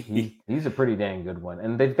me. He's a pretty dang good one.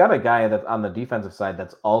 And they've got a guy that's on the defensive side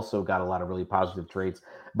that's also got a lot of really positive traits,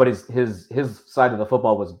 but his side of the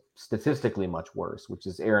football was statistically much worse, which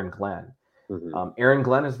is Aaron Glenn. Aaron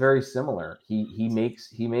Glenn is very similar. He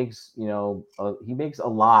makes a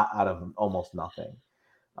lot out of almost nothing.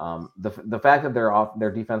 The fact that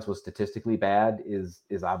their defense was statistically bad is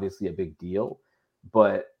obviously a big deal.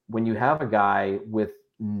 But when you have a guy with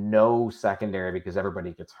no secondary because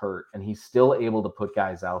everybody gets hurt, and he's still able to put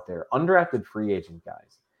guys out there, undrafted free agent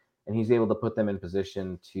guys, and he's able to put them in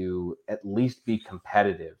position to at least be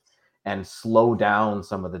competitive and slow down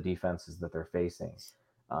some of the defenses that they're facing.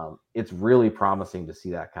 It's really promising to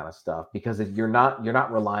see that kind of stuff because you're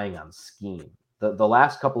not relying on scheme. The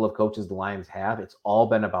last couple of coaches the Lions have, it's all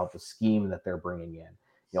been about the scheme that they're bringing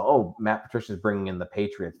in. Matt Patricia's bringing in the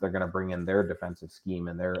Patriots. They're going to bring in their defensive scheme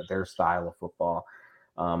and their style of football.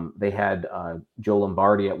 They had Joe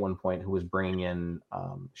Lombardi at one point who was bringing in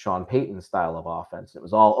Sean Payton's style of offense. It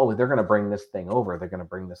was all, they're going to bring this thing over. They're going to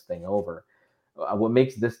bring this thing over. What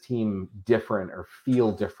makes this team different or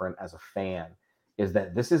feel different as a fan is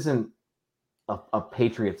that this isn't a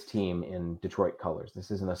Patriots team in Detroit colors.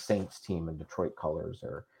 This isn't a Saints team in Detroit colors,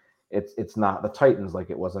 or it's not the Titans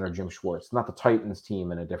like it was under Jim Schwartz. It's not the Titans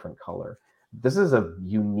team in a different color. This is a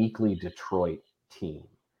uniquely Detroit team,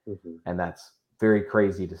 and that's very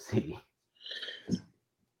crazy to see.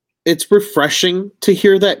 It's refreshing to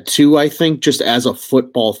hear that too, I think, just as a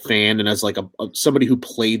football fan and as like somebody who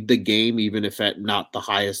played the game, even if at not the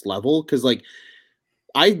highest level. Because like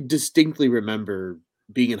I distinctly remember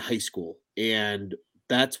being in high school, and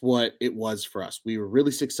that's what it was for us. We were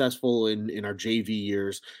really successful in our JV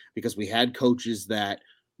years because we had coaches that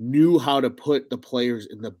knew how to put the players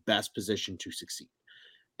in the best position to succeed.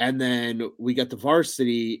 And then we got the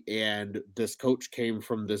varsity, and this coach came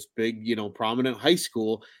from this big, prominent high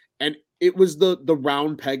school, And it was the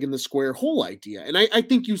round peg in the square hole idea. And I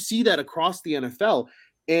think you see that across the NFL.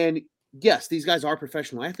 And yes, these guys are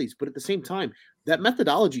professional athletes, but at the same time, that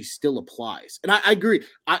methodology still applies. And I agree.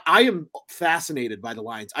 I am fascinated by the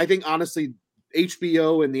Lions. I think honestly,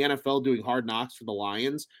 HBO and the NFL doing Hard Knocks for the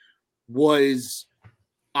Lions was,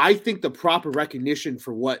 I think, the proper recognition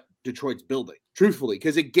for what Detroit's building, truthfully,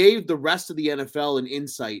 because it gave the rest of the NFL an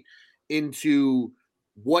insight into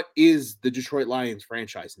what is the Detroit Lions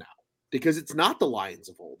franchise now. Because it's not the Lions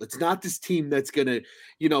of old. It's not this team that's gonna,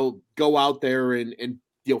 go out there and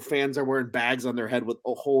fans are wearing bags on their head with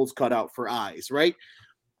holes cut out for eyes, right?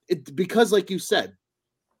 Because, like you said,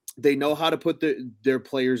 they know how to put their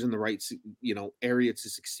players in the right, area to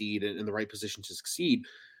succeed and in the right position to succeed,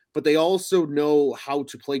 but they also know how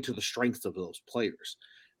to play to the strengths of those players.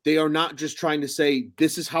 They are not just trying to say,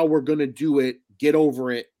 this is how we're going to do it, get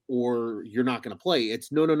over it, or you're not going to play.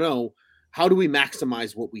 It's no. How do we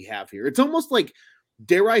maximize what we have here? It's almost like,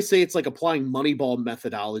 dare I say, it's like applying Moneyball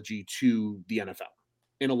methodology to the NFL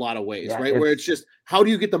in a lot of ways, right? Where it's just, how do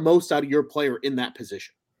you get the most out of your player in that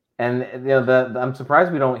position? And I'm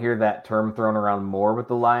surprised we don't hear that term thrown around more with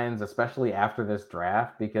the Lions, especially after this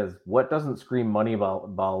draft, because what doesn't scream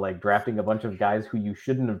Moneyball like drafting a bunch of guys who you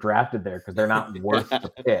shouldn't have drafted there because they're not worth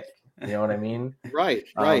the pick. You know what I mean? Right.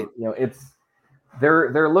 It's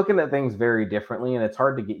they're looking at things very differently, and it's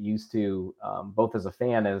hard to get used to, both as a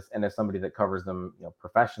fan and as somebody that covers them,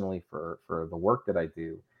 professionally for the work that I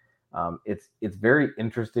do. It's very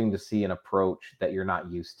interesting to see an approach that you're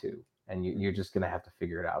not used to. And you're just going to have to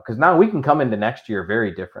figure it out. Because now we can come into next year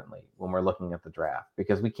very differently when we're looking at the draft.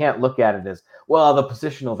 Because we can't look at it as, well, the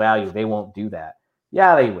positional value, they won't do that.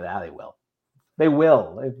 Yeah, they will. They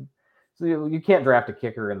will. So you can't draft a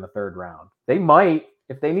kicker in the third round. They might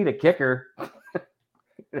if they need a kicker.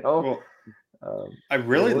 Well, I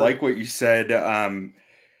really like what you said.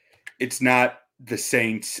 It's not the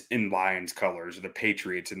Saints in Lions colors or the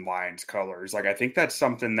Patriots in Lions colors. Like, I think that's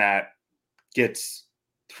something that gets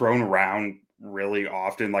thrown around really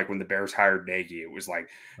often. Like when the Bears hired Nagy, it was like,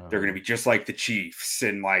 they're going to be just like the Chiefs.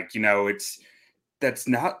 And like, that's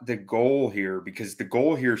not the goal here, because the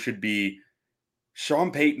goal here should be,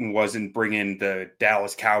 Sean Payton wasn't bringing the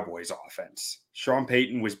Dallas Cowboys offense. Sean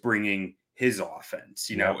Payton was bringing his offense,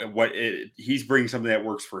 he's bringing something that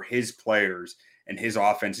works for his players, and his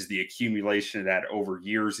offense is the accumulation of that over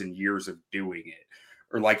years and years of doing it.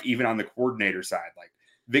 Or like even on the coordinator side, like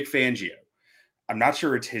Vic Fangio, I'm not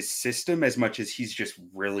sure it's his system as much as he's just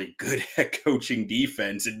really good at coaching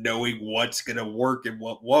defense and knowing what's going to work and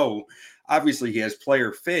what won't. Obviously, he has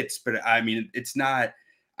player fits, but I mean, it's not,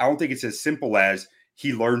 I don't think it's as simple as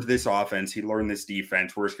he learned this offense, he learned this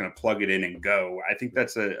defense, we're just going to plug it in and go. I think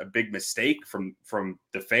that's a big mistake from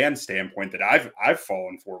the fan standpoint that I've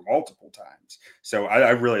fallen for multiple times. So I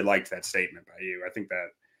really liked that statement by you. I think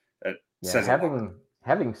that says a lot.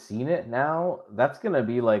 Having seen it now, that's going to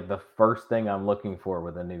be like the first thing I'm looking for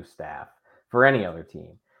with a new staff for any other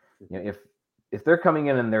team. If they're coming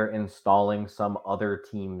in and they're installing some other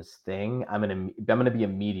team's thing, I'm going to be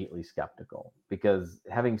immediately skeptical, because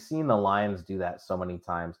having seen the Lions do that so many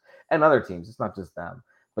times, and other teams, it's not just them,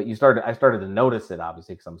 but I started to notice it,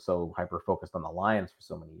 obviously, because I'm so hyper focused on the Lions for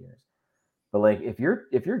so many years. But like, if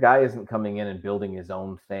your guy isn't coming in and building his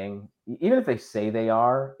own thing, even if they say they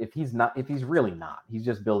are, if he's really not, he's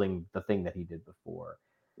just building the thing that he did before,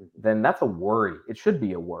 then that's a worry. It should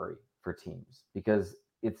be a worry for teams, because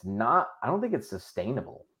it's not, I don't think it's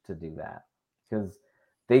sustainable to do that, because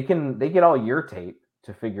they get all your tape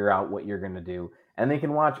to figure out what you're going to do, and they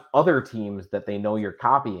can watch other teams that they know you're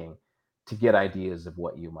copying to get ideas of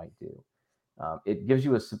what you might do. It gives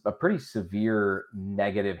you a pretty severe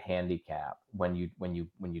negative handicap when you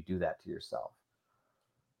do that to yourself.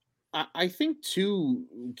 I think too,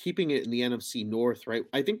 keeping it in the NFC North, right?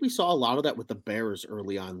 I think we saw a lot of that with the Bears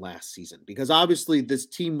early on last season, because obviously this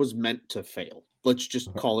team was meant to fail. Let's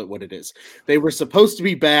just call it what it is. They were supposed to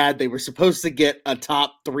be bad. They were supposed to get a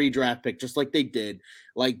top 3 draft pick, just like they did.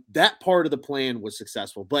 Like, that part of the plan was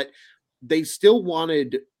successful, but they still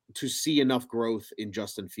wanted to see enough growth in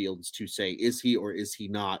Justin Fields to say, is he or is he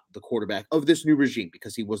not the quarterback of this new regime?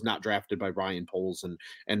 Because he was not drafted by Ryan Poles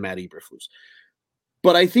and Matt Eberflus.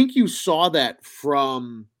 But I think you saw that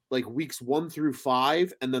from like weeks 1 through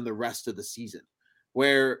 5, and then the rest of the season,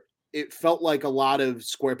 where it felt like a lot of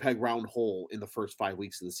square peg round hole in the first 5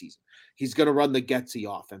 weeks of the season. He's going to run the Getsy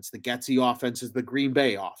offense. The Getsy offense is the Green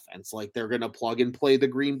Bay offense. Like, they're going to plug and play the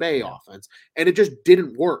Green Bay offense. And it just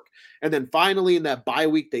didn't work. And then finally in that bye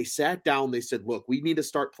week, they sat down, they said, look, we need to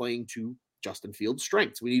start playing to Justin Fields'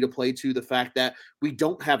 strengths. We need to play to the fact that we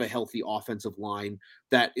don't have a healthy offensive line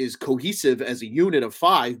that is cohesive as a unit of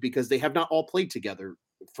 5 because they have not all played together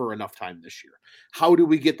for enough time this year. How do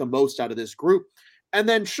we get the most out of this group? And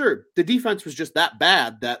then, sure, the defense was just that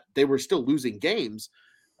bad that they were still losing games,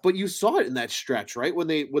 but you saw it in that stretch, right? When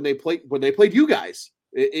they played you guys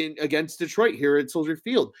against Detroit here at Soldier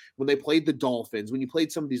Field, when they played the Dolphins, when you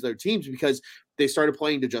played some of these other teams, because they started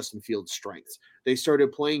playing to Justin Fields' strengths. They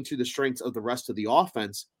started playing to the strengths of the rest of the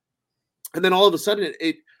offense. And then all of a sudden,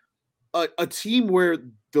 a team where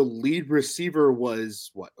the lead receiver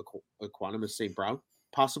was Equanimous St. Brown,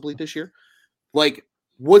 possibly this year, like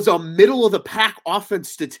was a middle of the pack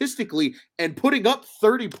offense statistically and putting up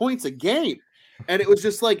 30 points a game. And it was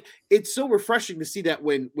just like, it's so refreshing to see that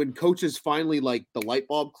when coaches finally like the light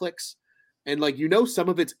bulb clicks and like, some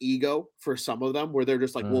of it's ego for some of them where they're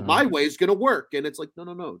just like, well, my way is going to work. And it's like, no,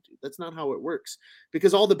 dude, that's not how it works,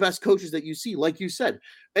 because all the best coaches that you see, like you said,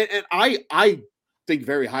 and I think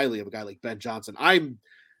very highly of a guy like Ben Johnson.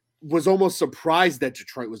 Was almost surprised that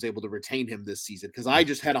Detroit was able to retain him this season, because I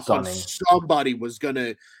just had a hunch somebody was going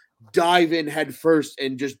to dive in head first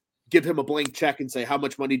and just give him a blank check and say, how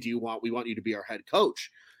much money do you want? We want you to be our head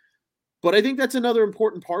coach. But I think that's another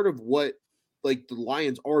important part of what like the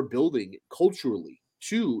Lions are building culturally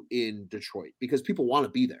too in Detroit, because people want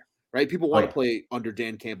to be there, right? People want to play under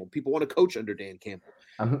Dan Campbell. People want to coach under Dan Campbell.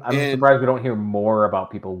 I'm surprised we don't hear more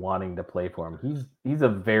about people wanting to play for him. He's a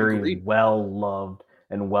very well-loved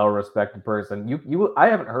and well-respected person. I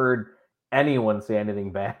haven't heard anyone say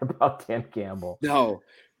anything bad about Dan Campbell. No.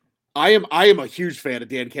 I am a huge fan of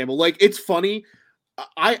Dan Campbell. Like, it's funny.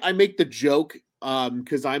 I make the joke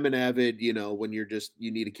because I'm an avid, when you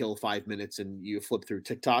need to kill 5 minutes and you flip through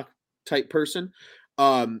TikTok type person.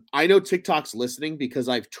 I know TikTok's listening because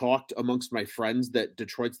I've talked amongst my friends that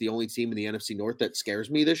Detroit's the only team in the NFC North that scares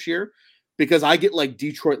me this year, because I get like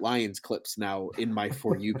Detroit Lions clips now in my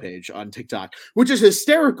For You page on TikTok, which is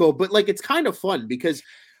hysterical, but like, it's kind of fun because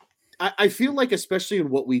I feel like, especially in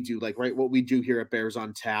what we do, like, right, what we do here at Bears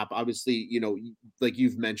on Tap, obviously, like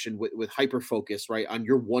you've mentioned with hyper focus, right, on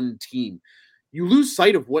your one team, you lose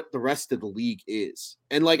sight of what the rest of the league is.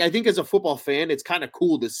 And like, I think as a football fan, it's kind of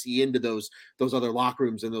cool to see into those other locker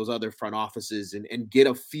rooms and those other front offices and get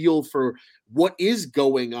a feel for what is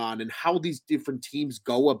going on and how these different teams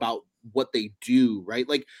go about what they do, right?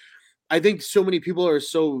 Like, I think so many people are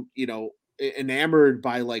so, enamored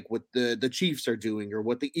by like what the Chiefs are doing or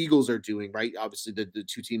what the Eagles are doing, right? Obviously the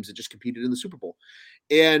two teams that just competed in the Super Bowl.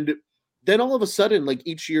 And then all of a sudden, like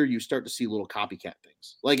each year you start to see little copycat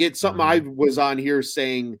things. Like, it's something I was on here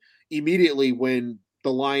saying immediately when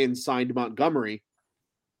the Lions signed Montgomery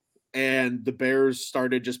and the Bears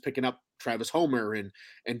started just picking up Travis Homer and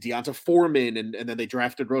Deonta Foreman and then they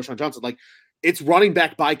drafted Roschon Johnson. Like, it's running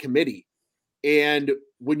back by committee. And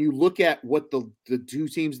when you look at what the two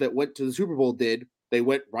teams that went to the Super Bowl did, they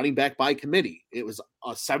went running back by committee. It was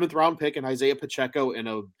a 7th round pick in Isaiah Pacheco and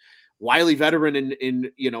a wily veteran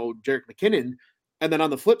in Jerick McKinnon. And then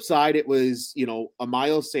on the flip side, it was, a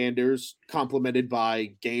Miles Sanders complemented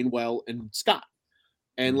by Gainwell and Scott.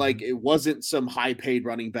 And like, it wasn't some high paid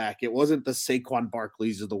running back. It wasn't the Saquon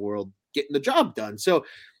Barkleys of the world getting the job done. So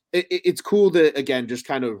it's cool to, again, just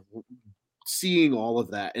kind of seeing all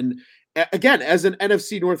of that. And again, as an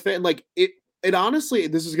NFC North fan, like it honestly,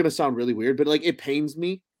 this is going to sound really weird, but like, it pains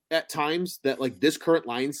me at times that like this current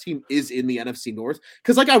Lions team is in the NFC North.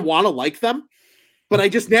 Cause like, I want to like them, but I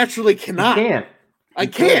just naturally cannot. I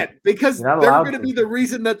can't because they're going to be the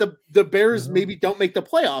reason that the Bears maybe don't make the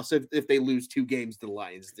playoffs if they lose 2 games to the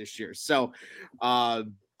Lions this year. So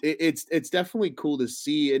it's definitely cool to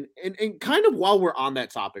see. And kind of while we're on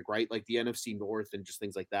that topic, right? Like the NFC North and just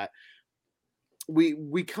things like that.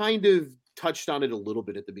 We kind of touched on it a little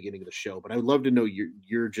bit at the beginning of the show, but I'd love to know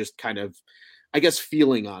you're just kind of, I guess,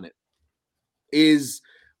 feeling on it. Is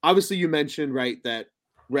obviously you mentioned, right, that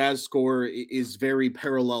RAS score is very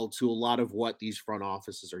parallel to a lot of what these front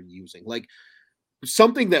offices are using. Like,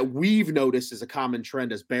 something that we've noticed as a common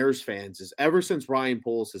trend as Bears fans is ever since Ryan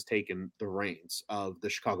Poles has taken the reins of the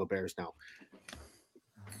Chicago Bears now,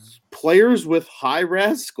 players with high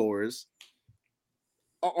RAS scores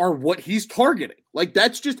are what he's targeting. Like,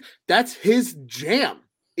 that's his jam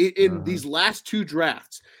in these last 2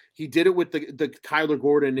 drafts. He did it with the Kyler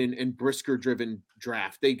Gordon and Brisker driven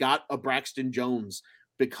draft. They got a Braxton Jones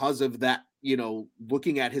because of that,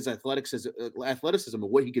 looking at his athleticism and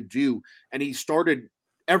what he could do. And he started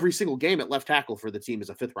every single game at left tackle for the team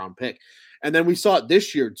as a 5th round pick. And then we saw it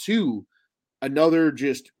this year too, another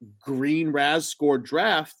just green RAS scored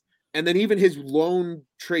draft. And then even his lone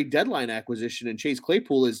trade deadline acquisition and Chase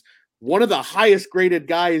Claypool is one of the highest graded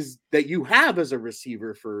guys that you have as a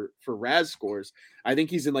receiver for RAS scores. I think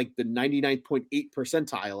he's in like the 99.8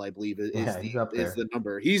 percentile, I believe He's up is there. the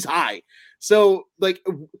number. He's high. So like,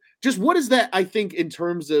 just what is that? I think in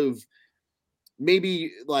terms of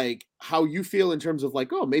maybe like how you feel in terms of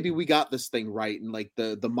like, oh, maybe we got this thing right, and like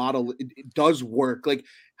the model it does work. Like,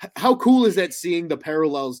 how cool is that seeing the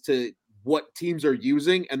parallels to what teams are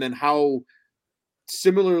using, and then how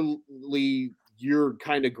similarly you're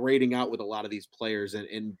kind of grading out with a lot of these players,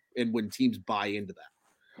 and when teams buy into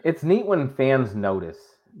that. It's neat when fans notice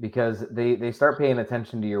because they start paying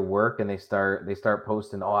attention to your work and they start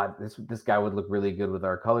posting, oh, this guy would look really good with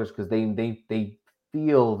our colors, because they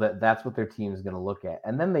feel that that's what their team is going to look at,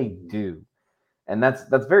 and then they do, and that's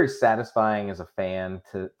very satisfying as a fan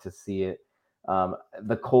to see it.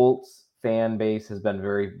 The Colts fan base has been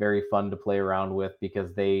very, very fun to play around with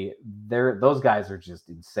because those guys are just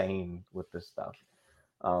insane with this stuff.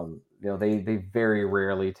 They very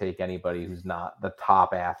rarely take anybody who's not the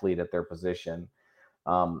top athlete at their position.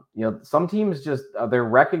 Some teams just they're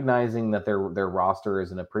recognizing that their roster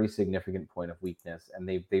is in a pretty significant point of weakness, and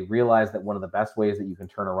they realize that one of the best ways that you can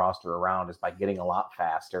turn a roster around is by getting a lot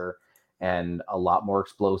faster and a lot more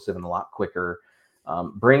explosive and a lot quicker.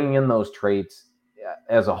 Bringing in those traits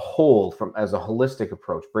as a whole, as a holistic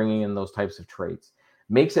approach, bringing in those types of traits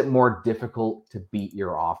makes it more difficult to beat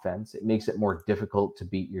your offense. It makes it more difficult to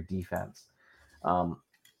beat your defense.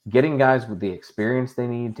 Getting guys with the experience they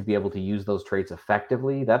need to be able to use those traits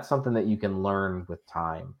effectively, that's something that you can learn with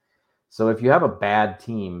time. So if you have a bad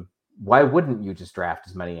team, why wouldn't you just draft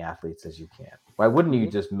as many athletes as you can? Why wouldn't you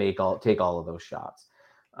just take all of those shots?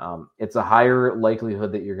 It's a higher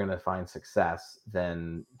likelihood that you're going to find success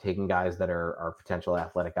than taking guys that are potential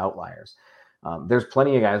athletic outliers. There's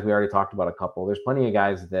plenty of guys, we already talked about a couple. There's plenty of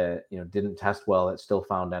guys that didn't test well that still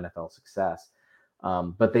found NFL success.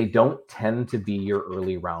 But they don't tend to be your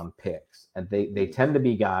early round picks. And they tend to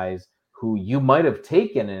be guys who you might have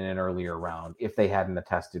taken in an earlier round if they hadn't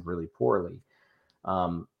tested really poorly.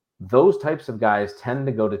 Those types of guys tend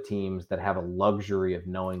to go to teams that have a luxury of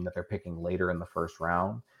knowing that they're picking later in the first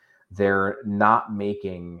round. They're not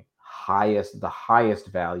making the highest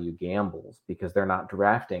value gambles because they're not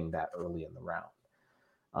drafting that early in the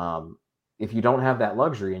round. If you don't have that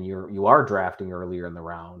luxury and you are drafting earlier in the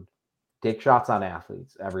round, take shots on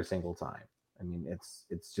athletes every single time. I mean,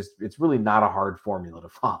 it's really not a hard formula to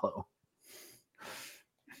follow.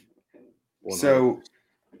 So,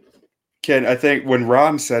 Ken, I think when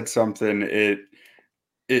Ron said something,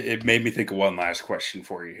 it made me think of one last question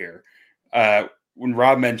for you here. When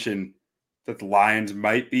Rob mentioned that the Lions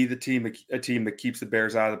might be a team that keeps the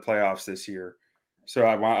Bears out of the playoffs this year, so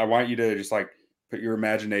I want you to just like put your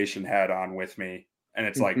imagination hat on with me, and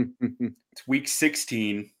it's like it's week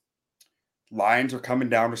 16. Lions are coming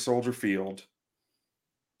down to Soldier Field.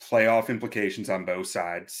 Playoff implications on both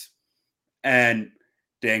sides. And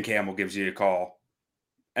Dan Campbell gives you a call.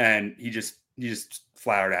 And he just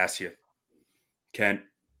flat out asks you, Kent,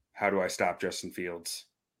 how do I stop Justin Fields?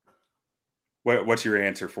 What's your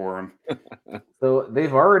answer for him? So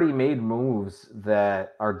they've already made moves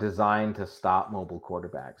that are designed to stop mobile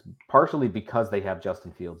quarterbacks, partially because they have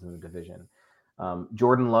Justin Fields in the division.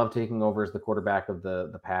 Jordan Love taking over as the quarterback of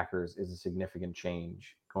the Packers is a significant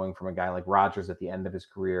change. Going from a guy like Rodgers at the end of his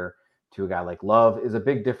career to a guy like Love is a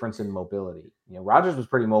big difference in mobility. Rodgers was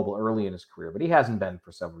pretty mobile early in his career, but he hasn't been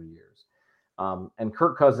for several years. And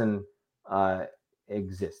Kirk Cousins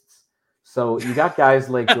exists. So you got guys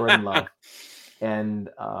like Jordan Love, and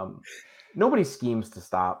nobody schemes to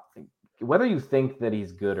stop. Whether you think that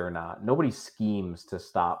he's good or not, nobody schemes to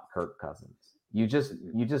stop Kirk Cousins. You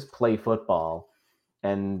just play football.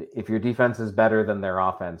 And if your defense is better than their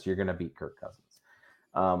offense, you're going to beat Kirk Cousins.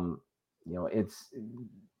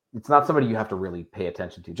 It's not somebody you have to really pay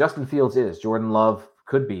attention to. Justin Fields is. Jordan Love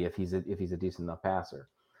could be if he's a decent enough passer.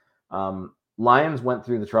 Lions went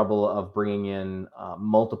through the trouble of bringing in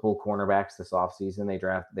multiple cornerbacks this offseason.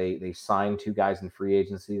 They signed two guys in free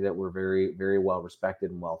agency that were very, very well respected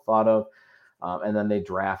and well thought of. And then they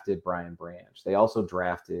drafted Brian Branch. They also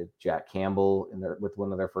drafted Jack Campbell with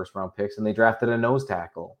one of their first round picks, and they drafted a nose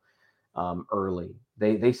tackle early.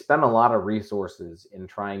 They spent a lot of resources in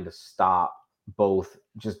trying to stop both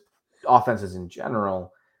just offenses in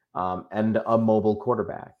general and a mobile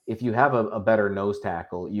quarterback. If you have a better nose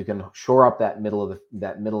tackle, you can shore up that middle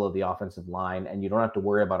of the offensive line, and you don't have to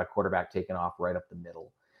worry about a quarterback taking off right up the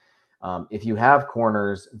middle. If you have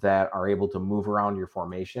corners that are able to move around your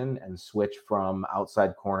formation and switch from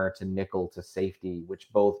outside corner to nickel to safety, which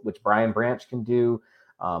Brian Branch can do,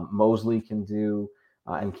 Mosley can do,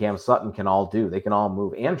 and Cam Sutton can all do. They can all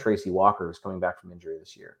move. And Tracy Walker is coming back from injury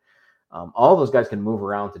this year. All those guys can move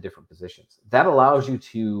around to different positions. That allows you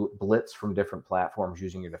to blitz from different platforms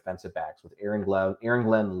using your defensive backs, with Aaron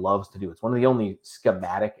Glenn loves to do. It's one of the only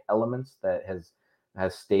schematic elements that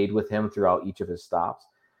has stayed with him throughout each of his stops.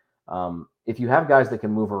 If you have guys that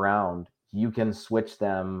can move around, you can switch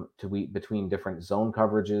them between different zone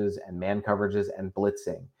coverages and man coverages and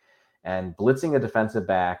blitzing. And blitzing a defensive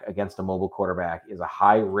back against a mobile quarterback is a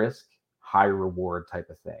high risk, high reward type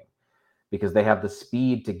of thing, because they have the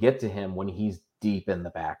speed to get to him when he's deep in the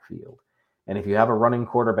backfield. And if you have a running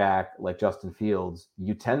quarterback like Justin Fields,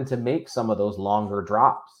 you tend to make some of those longer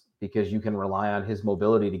drops because you can rely on his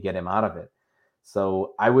mobility to get him out of it.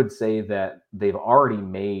 So I would say that they've already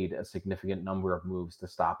made a significant number of moves to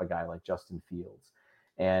stop a guy like Justin Fields.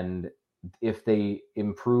 And if they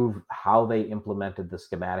improve how they implemented the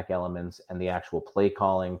schematic elements and the actual play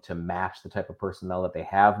calling to match the type of personnel that they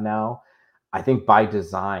have now, I think by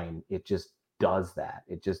design, it just does that.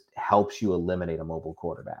 It just helps you eliminate a mobile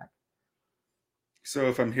quarterback. So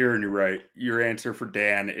if I'm hearing you right, your answer for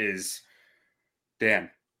Dan is, Dan,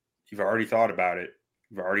 you've already thought about it.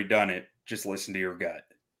 You've already done it. Just listen to your gut.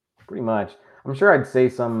 Pretty much. I'm sure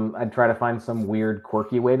I'd try to find some weird,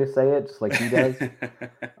 quirky way to say it, just like he does.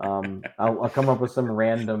 I'll come up with some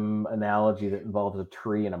random analogy that involves a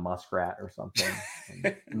tree and a muskrat or something.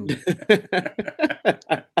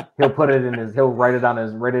 He'll write it in his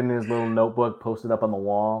little notebook, post it up on the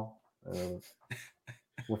wall.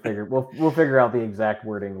 We'll figure out the exact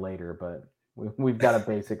wording later, but we've got a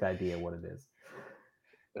basic idea what it is.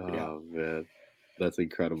 Oh man, that's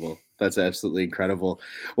incredible. That's absolutely incredible.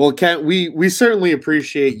 Well, Kent, we certainly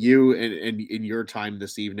appreciate you and your time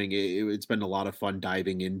this evening. It's been a lot of fun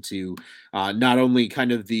diving into not only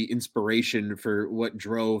kind of the inspiration for what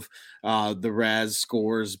drove the RAS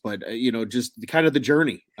scores, but just kind of the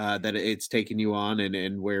journey that it's taken you on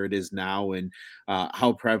and where it is now, and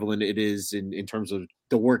how prevalent it is in terms of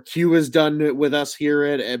the work Q has done with us here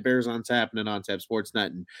at Bears on Tap and on Tap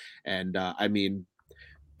Sportsnet, and I mean,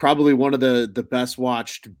 probably one of the best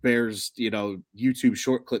watched Bears, YouTube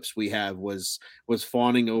short clips we have was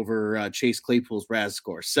fawning over Chase Claypool's RAS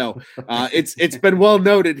score. So it's been well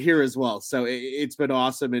noted here as well. So it's been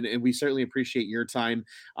awesome, and we certainly appreciate your time.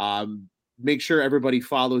 Make sure everybody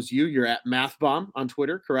follows you. You're at MathBomb on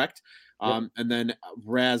Twitter, correct? Yep. And then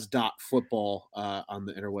ras.football on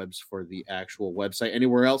the interwebs for the actual website.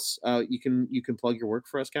 Anywhere else you can plug your work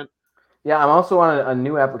for us, Kent? Yeah, I'm also on a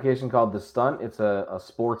new application called The Stunt. It's a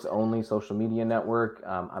sports-only social media network.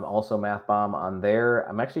 I'm also MathBomb on there.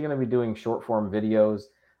 I'm actually going to be doing short-form videos.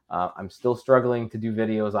 I'm still struggling to do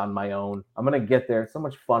videos on my own. I'm going to get there. It's so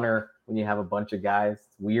much funner when you have a bunch of guys.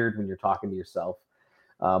 It's weird when you're talking to yourself.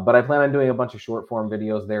 But I plan on doing a bunch of short-form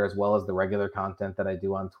videos there, as well as the regular content that I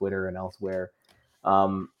do on Twitter and elsewhere.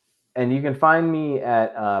 And you can find me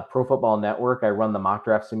at Pro Football Network. I run the mock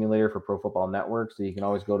draft simulator for Pro Football Network. So you can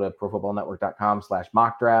always go to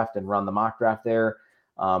profootballnetwork.com/mock draft and run the mock draft there.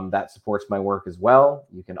 That supports my work as well.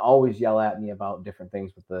 You can always yell at me about different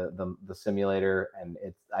things with the simulator. And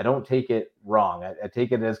I don't take it wrong. I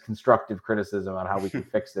take it as constructive criticism on how we can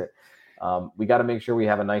fix it. We got to make sure we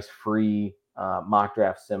have a nice free mock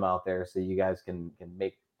draft sim out there so you guys can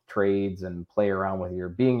make trades and play around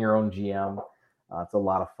with being your own GM. It's a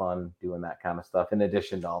lot of fun doing that kind of stuff, in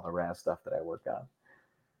addition to all the RAS stuff that I work on.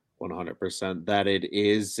 100% that it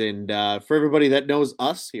is. And for everybody that knows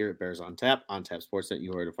us here at Bears on Tap Sportsnet,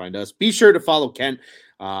 you know where to find us. Be sure to follow Kent.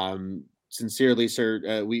 Sincerely,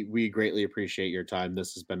 sir, we greatly appreciate your time.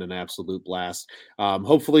 This has been an absolute blast.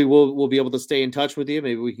 Hopefully we'll be able to stay in touch with you.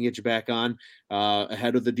 Maybe we can get you back on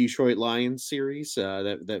ahead of the Detroit Lions series.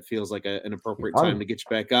 That feels like an appropriate time to get you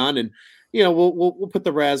back on. And we'll put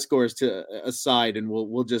the RAS scores aside, and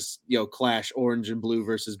we'll just clash orange and blue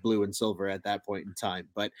versus blue and silver at that point in time.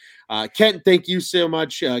 But Kent, thank you so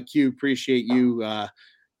much. Q, appreciate you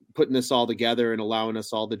putting this all together and allowing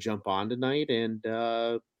us all to jump on tonight. And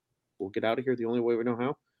we'll get out of here the only way we know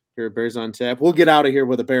how. Here at Bears on Tap, we'll get out of here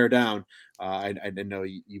with a bear down. I know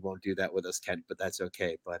you won't do that with us, Kent, but that's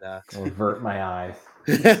okay. But I'll avert my eyes.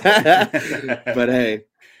 But hey,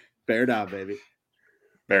 bear down, baby.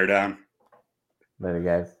 Bear down. Later,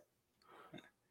 guys.